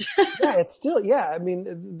don't. It's still, I mean,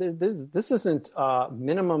 this isn't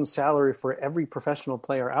minimum salary for every professional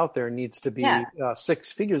player out there needs to be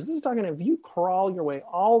 6 figures. This is talking, if you crawl your way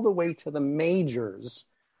all the way to the majors,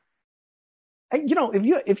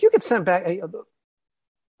 if you get sent back,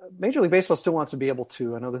 Major League Baseball still wants to be able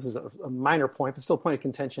to, I know this is a minor point, but still a point of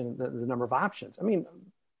contention, the number of options. I mean,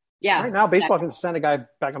 Yeah. Right now, baseball can send a guy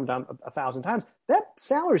back up and down 1,000 times. That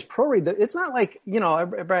salary is prorated. It's not like,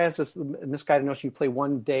 everybody has this misguided notion you play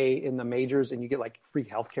one day in the majors and you get like free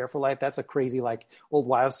healthcare for life. That's a crazy, like, old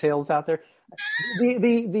wives' tales out there.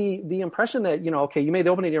 The impression that, okay, you made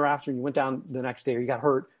the opening day roster and you went down the next day or you got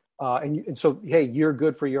hurt. And so, hey, you're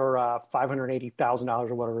good for your $580,000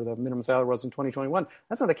 or whatever the minimum salary was in 2021.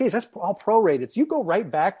 That's not the case. That's all prorated. So you go right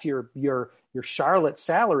back to your Charlotte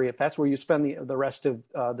salary if that's where you spend the rest of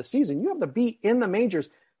the season. You have to be in the majors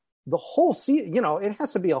the whole season. It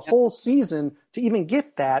has to be a whole season to even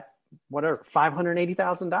get that, whatever,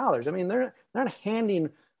 $580,000. I mean, they're not handing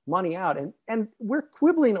money out, and we're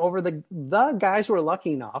quibbling over the guys who are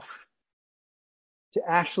lucky enough to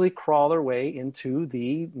actually crawl their way into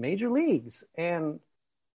the major leagues. And,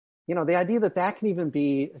 the idea that can even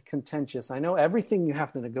be contentious. I know everything you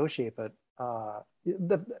have to negotiate, but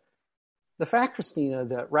the fact, Christina,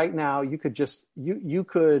 that right now you could just, you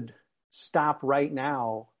could stop right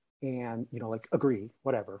now and, agree,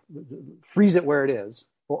 whatever, freeze it where it is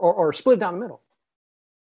or split it down the middle.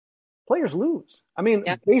 Players lose. I mean,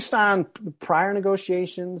 based on prior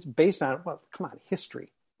negotiations, based on, history.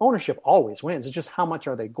 Ownership always wins. It's just how much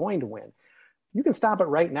are they going to win? You can stop it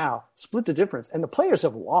right now, split the difference, and the players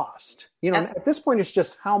have lost. At this point, it's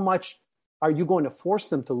just how much are you going to force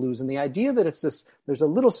them to lose? And the idea that there's a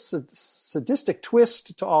little sadistic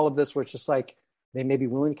twist to all of this, where it's just like they may be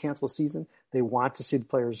willing to cancel a season. They want to see the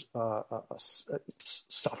players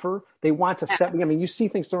suffer. They want to set. I mean, you see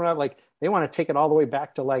things thrown out like they want to take it all the way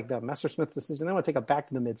back to like the Messersmith decision. They want to take it back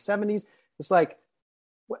to the mid 70s. It's like,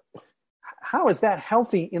 what? How is that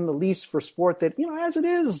healthy in the least for sport that, as it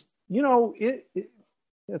is,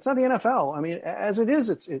 it's not the NFL. I mean, as it is,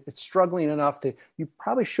 it's struggling enough that you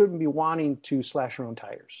probably shouldn't be wanting to slash your own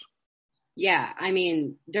tires. Yeah. I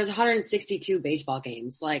mean, there's 162 baseball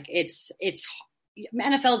games. Like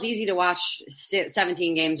NFL's easy to watch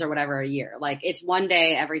 17 games or whatever a year. Like it's one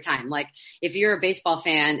day every time. Like if you're a baseball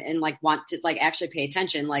fan and like want to like actually pay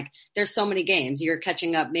attention, like there's so many games you're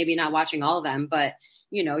catching up, maybe not watching all of them, but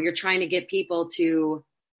you're trying to get people to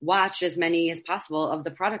watch as many as possible of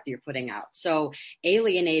the product that you're putting out. So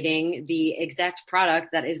alienating the exact product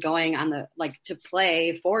that is going on to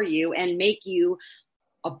play for you and make you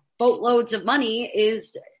boatloads of money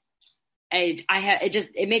is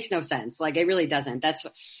it makes no sense. Like it really doesn't. That's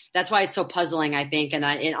why it's so puzzling, I think. And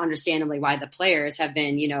understandably why the players have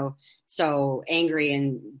been, so angry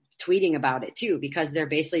and tweeting about it too, because they're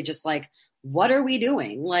basically just like, what are we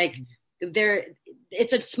doing? Like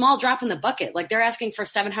it's a small drop in the bucket. Like they're asking for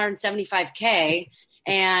 $775K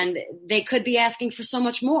and they could be asking for so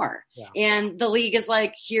much more. Yeah. And the league is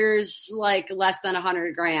like, here's like less than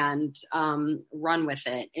 $100,000, run with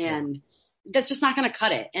it. And that's just not going to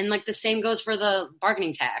cut it. And like the same goes for the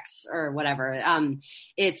bargaining tax or whatever.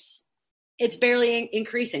 It's barely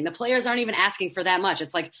increasing. The players aren't even asking for that much.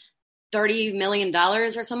 It's like $30 million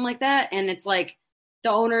or something like that. And it's like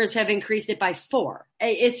the owners have increased it by 4.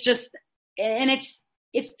 It's just, and it's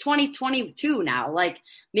 2022 now. Like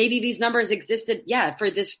maybe these numbers existed, for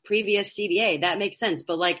this previous CBA, that makes sense.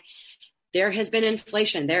 But like there has been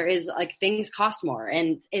inflation. There is like things cost more,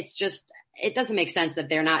 and it's just, it doesn't make sense that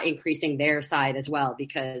they're not increasing their side as well,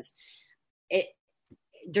 because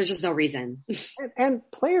there's just no reason. And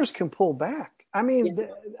players can pull back. I mean,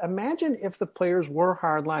 imagine if the players were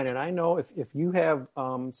hardline. And I know if you have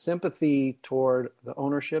sympathy toward the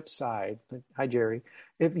ownership side, hi, Jerry,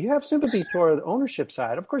 if you have sympathy toward the ownership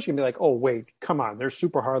side, of course you can be like, oh, wait, come on, they're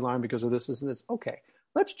super hardline because of this, and this. Okay,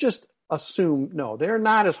 let's just assume, no, they're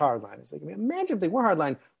not as hardline as they can be. Imagine if they were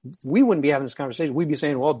hardline, we wouldn't be having this conversation. We'd be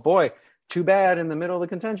saying, well, boy, too bad in the middle of the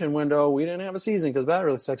contention window we didn't have a season because that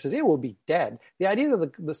really sucks. It will be dead. The idea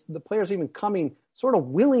that the players even coming sort of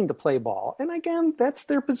willing to play ball, and again, that's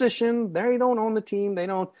their position. They don't own the team. They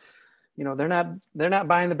don't, they're not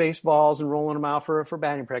buying the baseballs and rolling them out for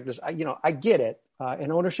batting practice. I get it,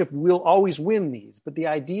 and ownership will always win these. But the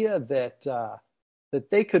idea that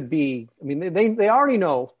they could be, I mean, they already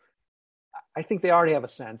know. I think they already have a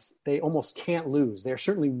sense they almost can't lose. They're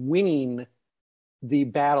certainly winning the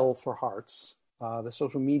battle for hearts. The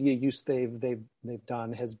social media use they've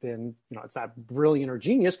done has been, it's not brilliant or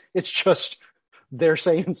genius. It's just they're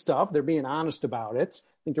saying stuff. They're being honest about it.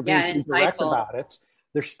 I think they're being direct about it.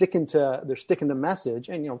 They're sticking to message.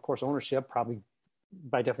 And, of course, ownership probably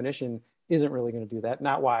by definition isn't really going to do that.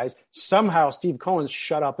 Not wise. Somehow Steve Cohen's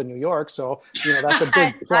shut up in New York. So, that's a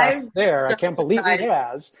big plus there. I can't believe he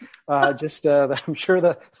has. I'm sure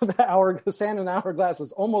the sand in the hourglass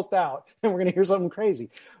was almost out and we're going to hear something crazy.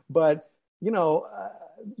 But,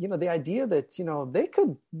 the idea that,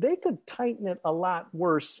 they could tighten it a lot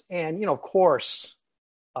worse. And, of course,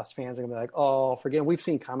 us fans are gonna be like, oh, forget. We've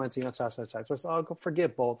seen comments on Southside Sox. So I'll go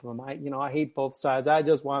forget both of them. I hate both sides. I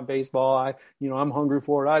just want baseball. I'm hungry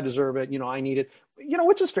for it. I deserve it. I need it.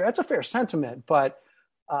 Which is fair. That's a fair sentiment. But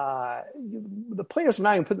the players are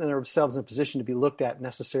not even putting themselves in a position to be looked at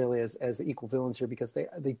necessarily as the equal villains here, because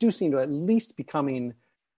they do seem to at least becoming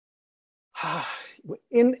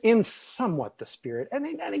in somewhat the spirit. And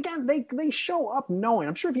again, they show up knowing.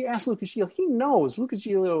 I'm sure if you ask Lucas Giolito, he knows. Lucas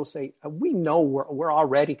Giolito will say, we know we're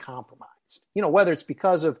already compromised. Whether it's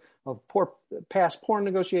because of past poor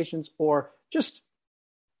negotiations or just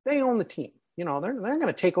they own the team. They're going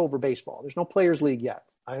to take over baseball. There's no players league yet.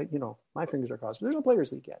 My fingers are crossed. There's no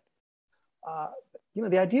players league yet.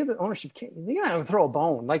 The idea that ownership can't, you're going to throw a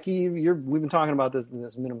bone. Like we've been talking about this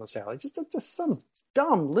minimum salary, just some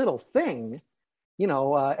dumb little thing,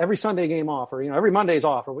 every Sunday game off, or, every Monday's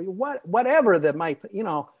off, or whatever that might,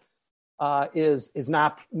 is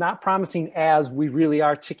not promising, as we really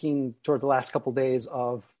are ticking toward the last couple of days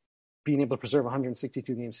of being able to preserve a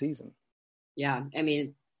 162 game season. Yeah. I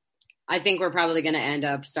mean, I think we're probably going to end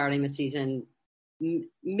up starting the season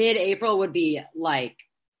mid-April would be like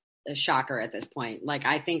a shocker at this point. Like,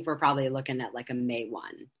 I think we're probably looking at like a May 1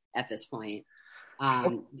 at this point.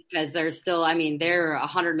 Because there's still, they're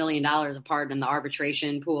 $100 million apart in the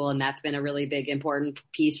arbitration pool, and that's been a really big, important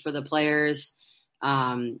piece for the players.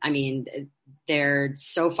 They're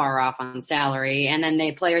so far off on salary, and then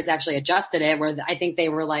the players actually adjusted it where I think they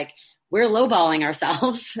were like, we're lowballing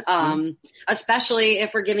ourselves, especially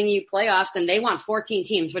if we're giving you playoffs, and they want 14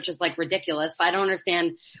 teams, which is like ridiculous. I don't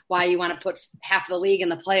understand why you want to put half the league in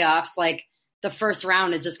the playoffs. Like, the first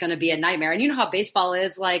round is just going to be a nightmare. And you know how baseball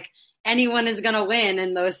is, like, anyone is going to win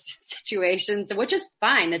in those situations, which is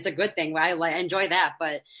fine. It's a good thing. I enjoy that.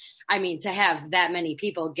 But to have that many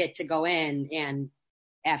people get to go in and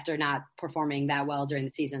after not performing that well during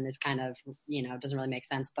the season is kind of, doesn't really make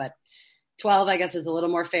sense. But 12, I guess, is a little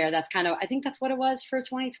more fair. That's kind of, I think that's what it was for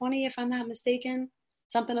 2020, if I'm not mistaken,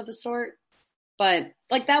 something of the sort. But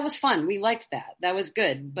like, that was fun. We liked that. That was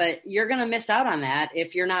good. But you're going to miss out on that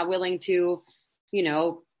if you're not willing to,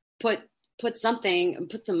 put some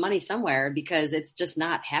money somewhere, because it's just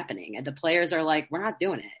not happening. And the players are like, we're not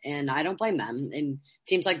doing it. And I don't blame them. And it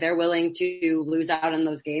seems like they're willing to lose out on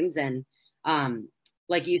those games. And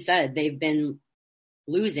like you said, they've been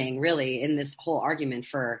losing really in this whole argument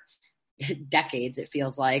for decades, it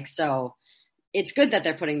feels like. So it's good that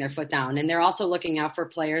they're putting their foot down, and they're also looking out for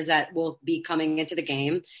players that will be coming into the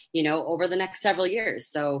game, over the next several years.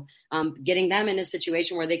 So getting them in a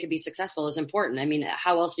situation where they could be successful is important.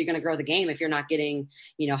 How else are you going to grow the game if you're not getting,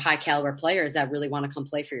 high caliber players that really want to come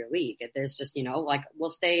play for your league? If there's just, like,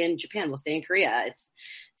 we'll stay in Japan, we'll stay in Korea. It's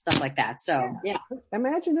stuff like that. So, yeah.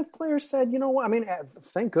 Imagine if players said,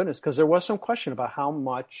 thank goodness, because there was some question about how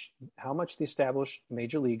much the established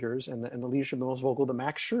major leaguers and the leadership, the most vocal, the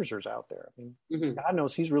Max Scherzer's out there. God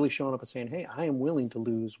knows he's really showing up and saying, hey, I am willing to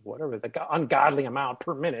lose whatever the ungodly amount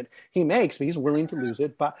per minute he makes, but he's willing to lose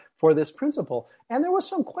it for this principle. And there was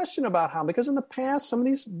some question about how, because in the past, some of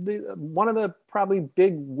these, one of the probably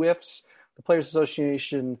big whiffs the Players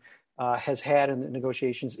Association has had in the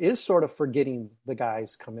negotiations is sort of forgetting the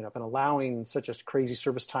guys coming up and allowing such a crazy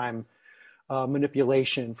service time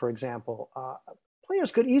manipulation, for example.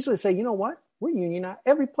 Players could easily say, you know what, we're union now.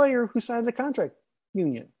 Every player who signs a contract,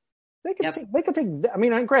 union. They could take,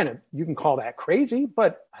 granted, you can call that crazy,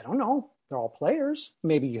 but I don't know. They're all players.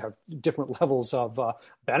 Maybe you have different levels of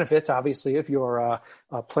benefits, obviously, if you're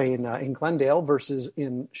playing in Glendale versus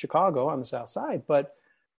in Chicago on the South Side. But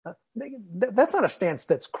that's not a stance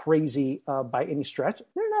that's crazy by any stretch.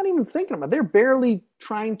 They're not even thinking about it. They're barely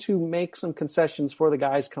trying to make some concessions for the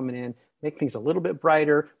guys coming in, make things a little bit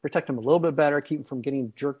brighter, protect them a little bit better, keep them from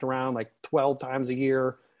getting jerked around like 12 times a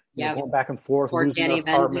year, going back and forth, losing their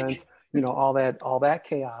apartment, all that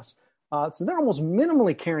chaos. So they're almost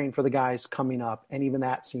minimally caring for the guys coming up, and even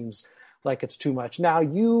that seems like it's too much. Now,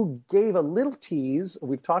 you gave a little tease.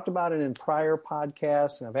 We've talked about it in prior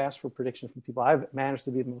podcasts, and I've asked for predictions from people. I've managed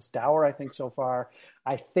to be the most dour, I think, so far.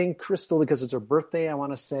 I think Crystal, because it's her birthday, I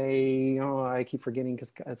want to say, I keep forgetting because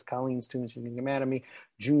it's Colleen's too, and she's going to get mad at me,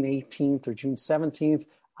 June 18th or June 17th.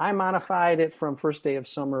 I modified it from first day of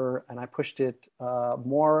summer, and I pushed it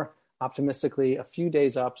more optimistically a few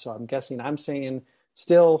days up. So I'm saying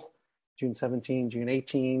still June 17, June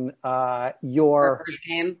 18, your first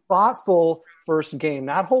game. Thoughtful first game,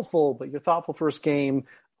 not hopeful, but your thoughtful first game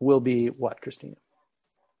will be what, Christina?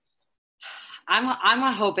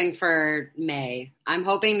 I'm hoping for May. I'm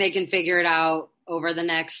hoping they can figure it out over the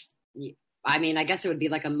next, I guess it would be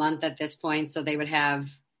like a month at this point. So they would have,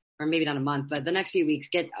 or maybe not a month, but the next few weeks,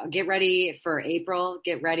 get ready for April,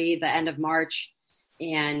 get ready the end of March.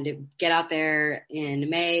 and get out there in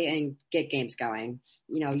May and get games going.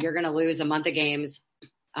 You're going to lose a month of games,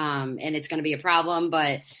 and it's going to be a problem,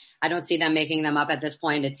 but I don't see them making them up at this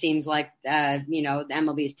point. It seems like, the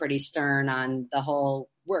MLB is pretty stern on the whole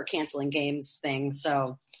we're canceling games thing.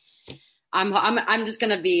 So I'm just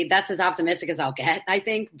going to be, that's as optimistic as I'll get, I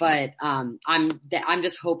think. But I'm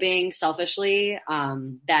just hoping selfishly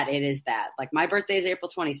that it is that. Like, my birthday is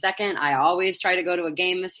April 22nd. I always try to go to a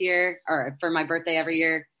game this year, or for my birthday every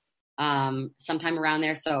year, sometime around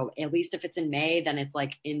there. So at least if it's in May, then it's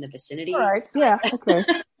like in the vicinity. All right. Yeah. Okay.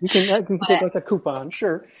 You can take like a coupon.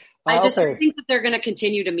 Sure. I think that they're going to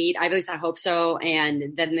continue to meet. At least I hope so.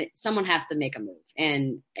 And then someone has to make a move,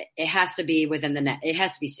 and it has to be within the net. It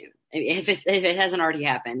has to be soon if it hasn't already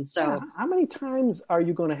happened. So yeah, how many times are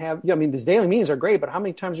you going to have? Yeah, I mean, these daily meetings are great, but how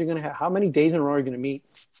many times are you going to have? How many days in a row are you going to meet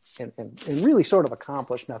and really sort of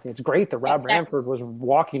accomplish nothing? It's great that Rob Ramford was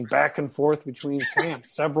walking back and forth between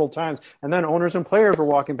camps several times, and then owners and players were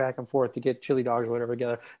walking back and forth to get chili dogs or whatever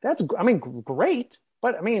together. That's, I mean, great,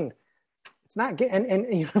 but I mean, it's not getting,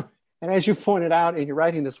 and as you pointed out in your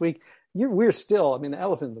writing this week, we're still, I mean, the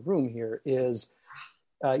elephant in the room here is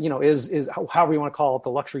how we want to call it, the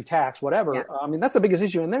luxury tax, whatever. Yeah. I mean, that's the biggest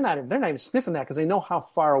issue, and they're not even sniffing that because they know how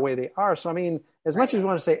far away they are. So I mean, as much as you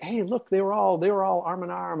want to say, hey, look, they were all arm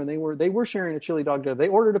in arm, and they were sharing a chili dog together. They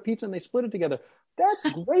ordered a pizza and they split it together. That's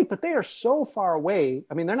great, but they are so far away.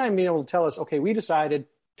 I mean, they're not even being able to tell us, okay, we decided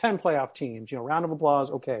 10 playoff teams. Round of applause.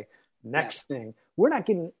 Okay, next thing. We're not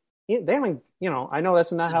getting. They haven't, I know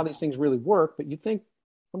that's not how these things really work, but you think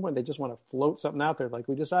someone, they just want to float something out there. Like,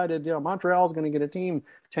 we decided, Montreal's going to get a team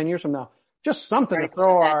 10 years from now. Just something to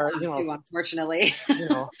throw our, unfortunately.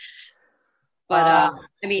 But, I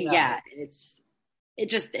mean, yeah,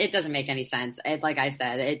 it doesn't make any sense. Like I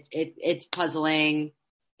said, it's puzzling,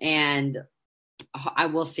 and I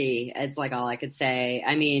will see. It's like all I could say.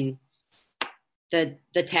 I mean, the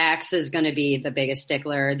tax is going to be the biggest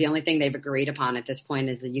stickler. The only thing they've agreed upon at this point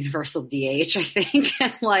is the universal DH, I think.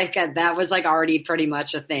 That was like already pretty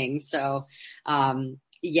much a thing. So,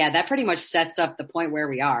 that pretty much sets up the point where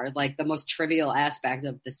we are, like the most trivial aspect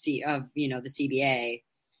of the CBA.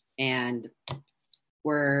 And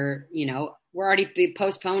we're already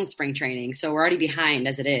postponed spring training. So we're already behind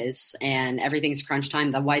as it is, and everything's crunch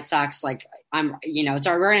time. The White Sox, we're going to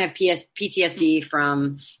have PTSD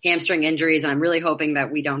from hamstring injuries, and I'm really hoping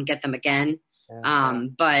that we don't get them again. Yeah.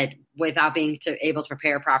 But without being able to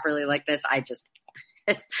prepare properly like this,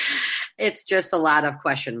 it's just a lot of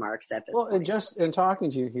question marks at this point. And just in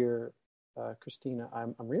talking to you here, Christina,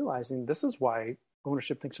 I'm realizing this is why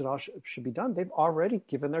ownership thinks it all should be done. They've already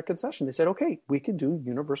given their concession. They said, okay, we can do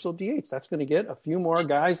universal DH. That's going to get a few more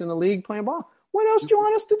guys in the league playing ball. What else do you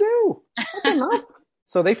want us to do? That's enough.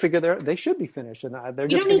 So they figure they should be finished, and they're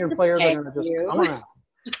just figuring players are going to just come around.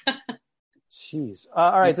 Jeez.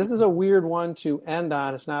 All right, this is a weird one to end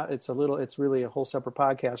on. It's really a whole separate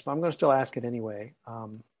podcast, but I'm going to still ask it anyway,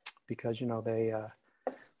 because they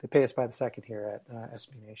pay us by the second here at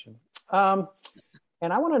SB Nation.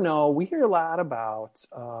 And I want to know, we hear a lot about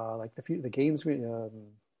the games,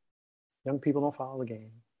 young people don't follow the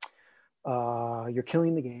game. You're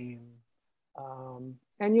killing the game.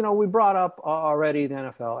 And, we brought up already the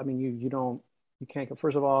NFL. I mean, you can't go,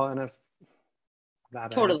 first of all,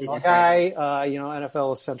 not totally an NFL guy.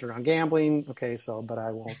 NFL is centered on gambling. Okay, but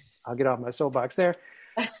I'll get off my soapbox there.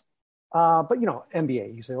 But,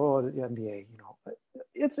 NBA, you say, oh, the NBA,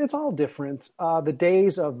 it's all different. The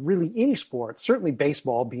days of really any sport, certainly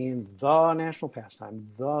baseball being the national pastime,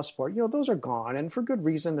 the sport, those are gone. And for good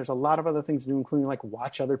reason. There's a lot of other things to do, including like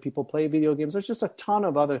watch other people play video games. There's just a ton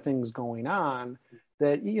of other things going on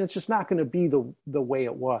that, it's just not going to be the way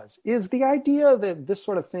it was. Is the idea that this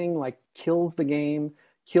sort of thing like kills the game,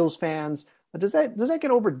 kills fans, does that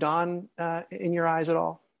get overdone in your eyes at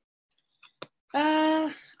all?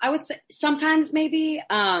 I would say sometimes maybe,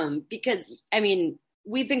 because I mean,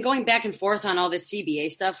 we've been going back and forth on all this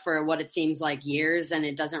CBA stuff for what it seems like years, and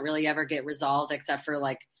it doesn't really ever get resolved except for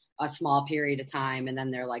like a small period of time. And then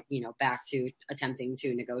they're like, back to attempting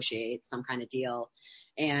to negotiate some kind of deal.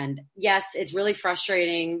 And yes, it's really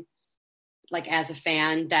frustrating, like as a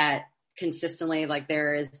fan, that consistently, like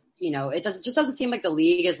there is, it just doesn't seem like the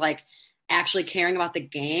league is like actually caring about the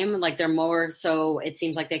game. Like they're more so, it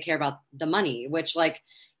seems like they care about the money, which like,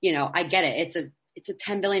 I get it. It's a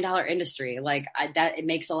 $10 billion industry. Like that, it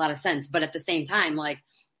makes a lot of sense. But at the same time, like,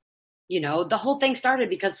 the whole thing started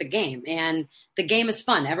because of the game, and the game is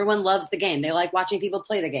fun. Everyone loves the game. They like watching people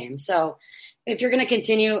play the game. So if you're going to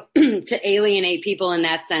continue to alienate people in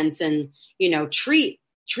that sense and, treat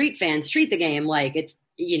fans, treat the game like it's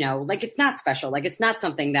like it's not special. Like it's not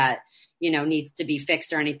something that, needs to be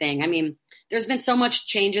fixed or anything. I mean, there's been so much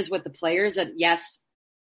changes with the players that yes,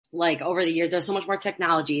 like over the years, there's so much more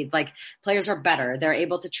technology, like players are better. They're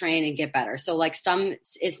able to train and get better. So like some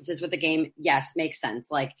instances with the game, yes, makes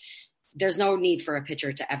sense. Like there's no need for a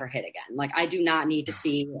pitcher to ever hit again. Like I do not need to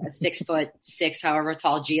see a 6'6", however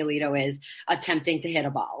tall Giolito is, attempting to hit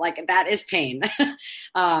a ball. Like that is pain.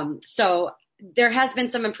 So there has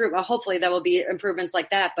been some improvement. Hopefully there will be improvements like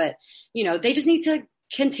that, but they just need to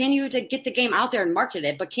continue to get the game out there and market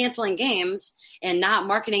it, but canceling games and not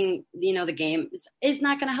marketing, the game is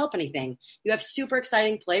not going to help anything. You have super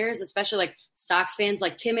exciting players, especially like Sox fans.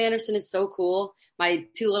 Like Tim Anderson is so cool. My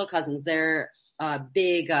two little cousins, they're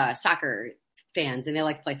big soccer fans and they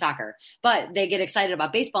like to play soccer, but they get excited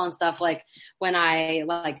about baseball and stuff. Like when I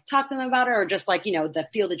like talk to them about it, or just like, the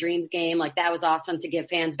Field of Dreams game, like that was awesome to get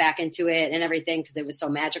fans back into it and everything, because it was so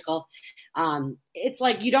magical. It's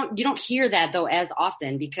like, you don't hear that though as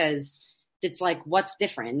often, because it's like, what's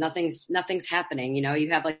different? Nothing's happening.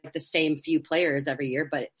 You have like the same few players every year,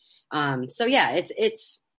 but so yeah,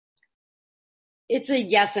 it's a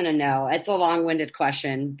yes and a no. It's a long-winded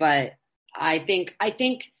question, but I think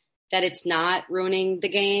that it's not ruining the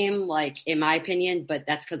game, like in my opinion, but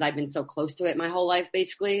that's because I've been so close to it my whole life,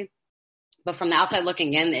 basically. But from the outside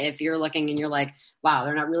looking in, if you're looking and you're like, wow,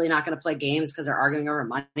 they're not going to play games because they're arguing over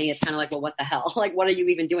money, it's kind of like, well, what the hell? Like, what are you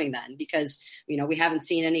even doing then? Because, we haven't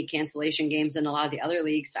seen any cancellation games in a lot of the other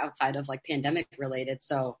leagues outside of like pandemic related.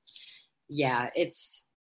 So yeah, it's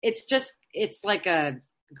like a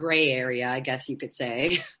gray area, I guess you could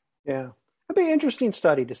say. Yeah. It'd be an interesting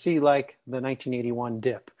study to see like the 1981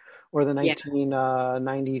 dip or the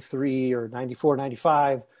 1993 or 94,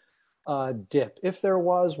 95 dip, if there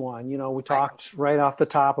was one. We talked right off the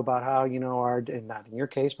top about how, and not in your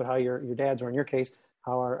case, but how your dads, or in your case,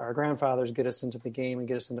 how our grandfathers get us into the game and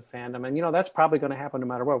get us into fandom. And, that's probably going to happen no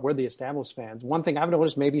matter what. We're the established fans. One thing I've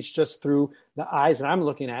noticed, maybe it's just through the eyes that I'm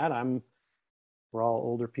looking at, we're all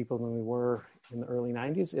older people than we were in the early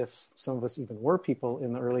 90s, if some of us even were people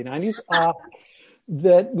in the early 90s,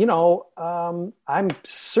 I'm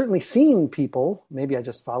certainly seeing people, maybe I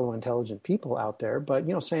just follow intelligent people out there, but,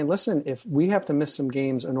 saying, listen, if we have to miss some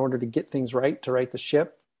games in order to get things right, to right the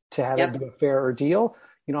ship, to have it be a fair ordeal,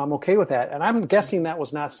 I'm okay with that. And I'm guessing that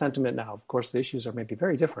was not sentiment now. Of course, the issues are maybe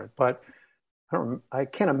very different, but I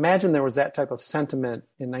can't imagine there was that type of sentiment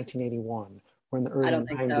in 1981. Or in the early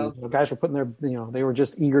 90s, so. Guys were putting they were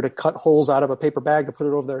just eager to cut holes out of a paper bag to put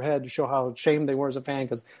it over their head to show how ashamed they were as a fan,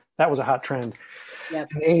 because that was a hot trend in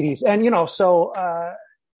the 80s. And,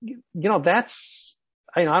 that's,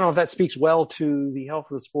 I don't know if that speaks well to the health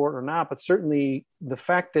of the sport or not, but certainly the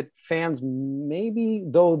fact that fans, maybe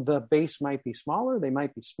though the base might be smaller, they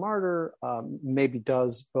might be smarter, maybe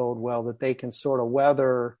does bode well that they can sort of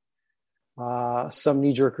weather some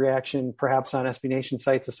knee-jerk reaction, perhaps on SB Nation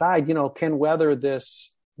sites aside, can weather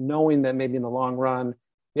this, knowing that maybe in the long run,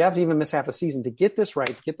 you have to even miss half a season to get this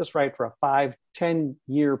right for a 5-10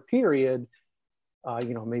 year period.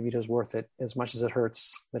 Maybe it is worth it, as much as it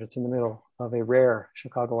hurts that it's in the middle of a rare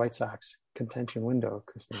Chicago White Sox contention window,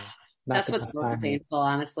 Christina. That's what's most painful,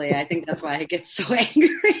 honestly. I think that's why I get so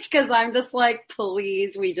angry, because I'm just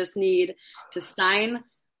please, we just need to sign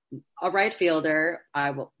a right fielder.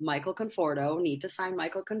 Michael Conforto, need to sign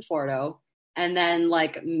Michael Conforto, and then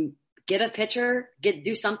get a pitcher,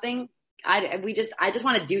 do something. I just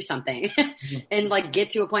want to do something and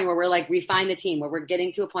get to a point where we're refine the team, where we're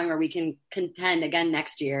getting to a point where we can contend again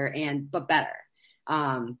next year but better.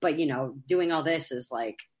 But doing all this is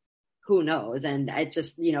who knows? And it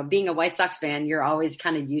just, being a White Sox fan, you're always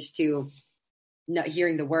kind of used to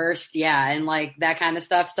hearing the worst. Yeah. And that kind of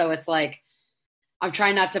stuff. So it's I'm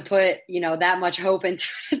trying not to put, that much hope into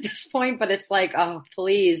it at this point, but it's oh,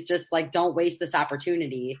 please just don't waste this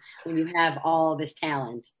opportunity when you have all this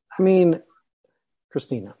talent. I mean,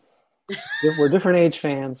 Christina, we're different age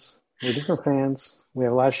fans. We're different fans. We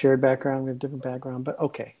have a lot of shared background. We have different background, but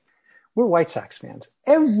okay. We're White Sox fans.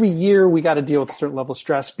 Every year we got to deal with a certain level of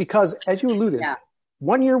stress because, as you alluded,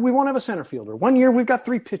 1 year we won't have a center fielder. 1 year we've got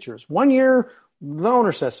 3 pitchers. 1 year the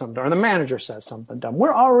owner says something or the manager says something dumb.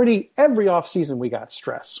 We're already, every offseason we got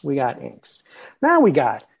stress. We got angst. Now we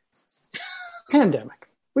got pandemic.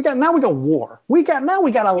 Now we got war. We got a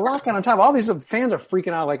lockdown on top of all these fans are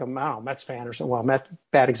freaking out like a Mets fan or something. Well, Mets,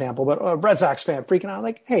 bad example, but a Red Sox fan freaking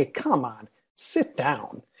out hey, come on, sit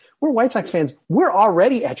down. We're White Sox fans. We're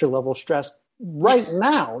already at your level of stress right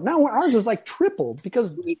now. Now ours is tripled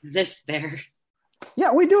because we exist there.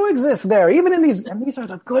 Yeah, we do exist there, even in these, and these are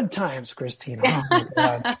the good times, Christina. Oh my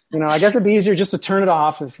God. I guess it'd be easier just to turn it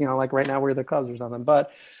off if, right now we're the Cubs or something.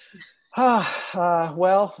 But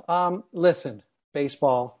Listen,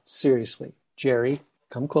 baseball, seriously. Jerry,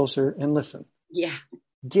 come closer and listen. Yeah.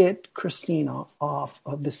 Get Christina off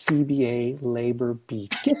of the CBA labor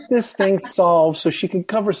beat. Get this thing solved so she can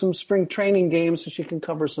cover some spring training games, so she can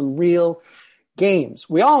cover some real games.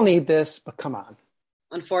 We all need this, but come on.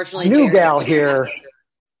 Unfortunately, New Jerry, gal here,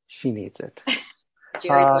 she needs it.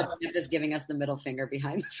 Jerry is giving us the middle finger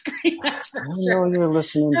behind the screen. That's for sure. I know you're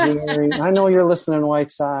listening, Jerry. I know you're listening,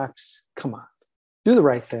 White Sox. Come on. Do the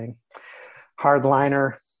right thing.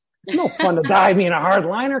 Hardliner. It's no fun to die being a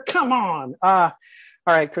hardliner. Come on.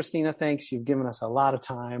 All right, Christina, thanks. You've given us a lot of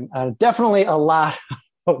time. Definitely a lot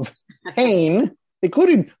of pain,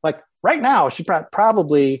 including like right now. She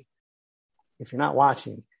probably, if you're not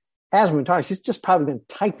watching, as we've been talking, she's just probably been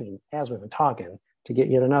typing as we've been talking to get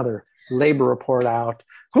yet another labor report out.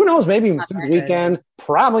 Who knows? Maybe through the weekend.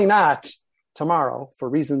 Probably not tomorrow for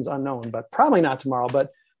reasons unknown, but probably not tomorrow.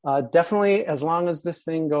 But definitely, as long as this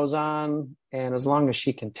thing goes on and as long as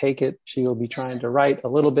she can take it, she will be trying to write a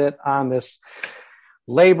little bit on this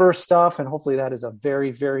labor stuff, and hopefully that is a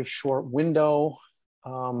very, very short window.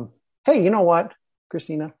 Hey, you know what,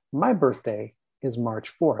 Christina? My birthday is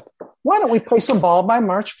March 4th. Why don't we play some ball by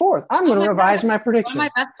March 4th? I'm going to revise my prediction. My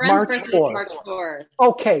best friend's birthday is March 4th.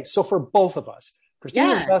 Okay, so for both of us,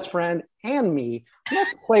 Christina's best friend and me,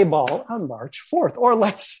 let's play ball on March 4th, or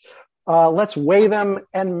let's weigh them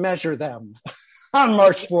and measure them on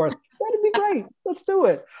March 4th. That'd be great. Let's do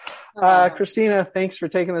it. Christina, thanks for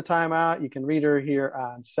taking the time out. You can read her here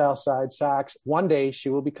on Southside Sox. One day she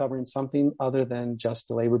will be covering something other than just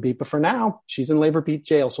the labor beat. But for now, she's in labor beat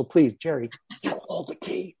jail. So please, Jerry, you hold the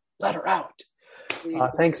key. Let her out.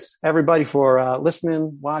 Thanks, everybody, for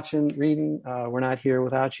listening, watching, reading. We're not here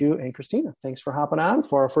without you. And Christina, thanks for hopping on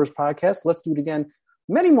for our first podcast. Let's do it again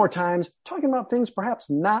many more times, talking about things perhaps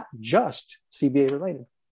not just CBA related.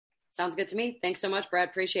 Sounds good to me. Thanks so much, Brad.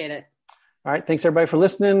 Appreciate it. All right. Thanks, everybody, for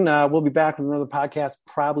listening. We'll be back with another podcast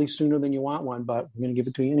probably sooner than you want one, but we're going to give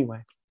it to you anyway.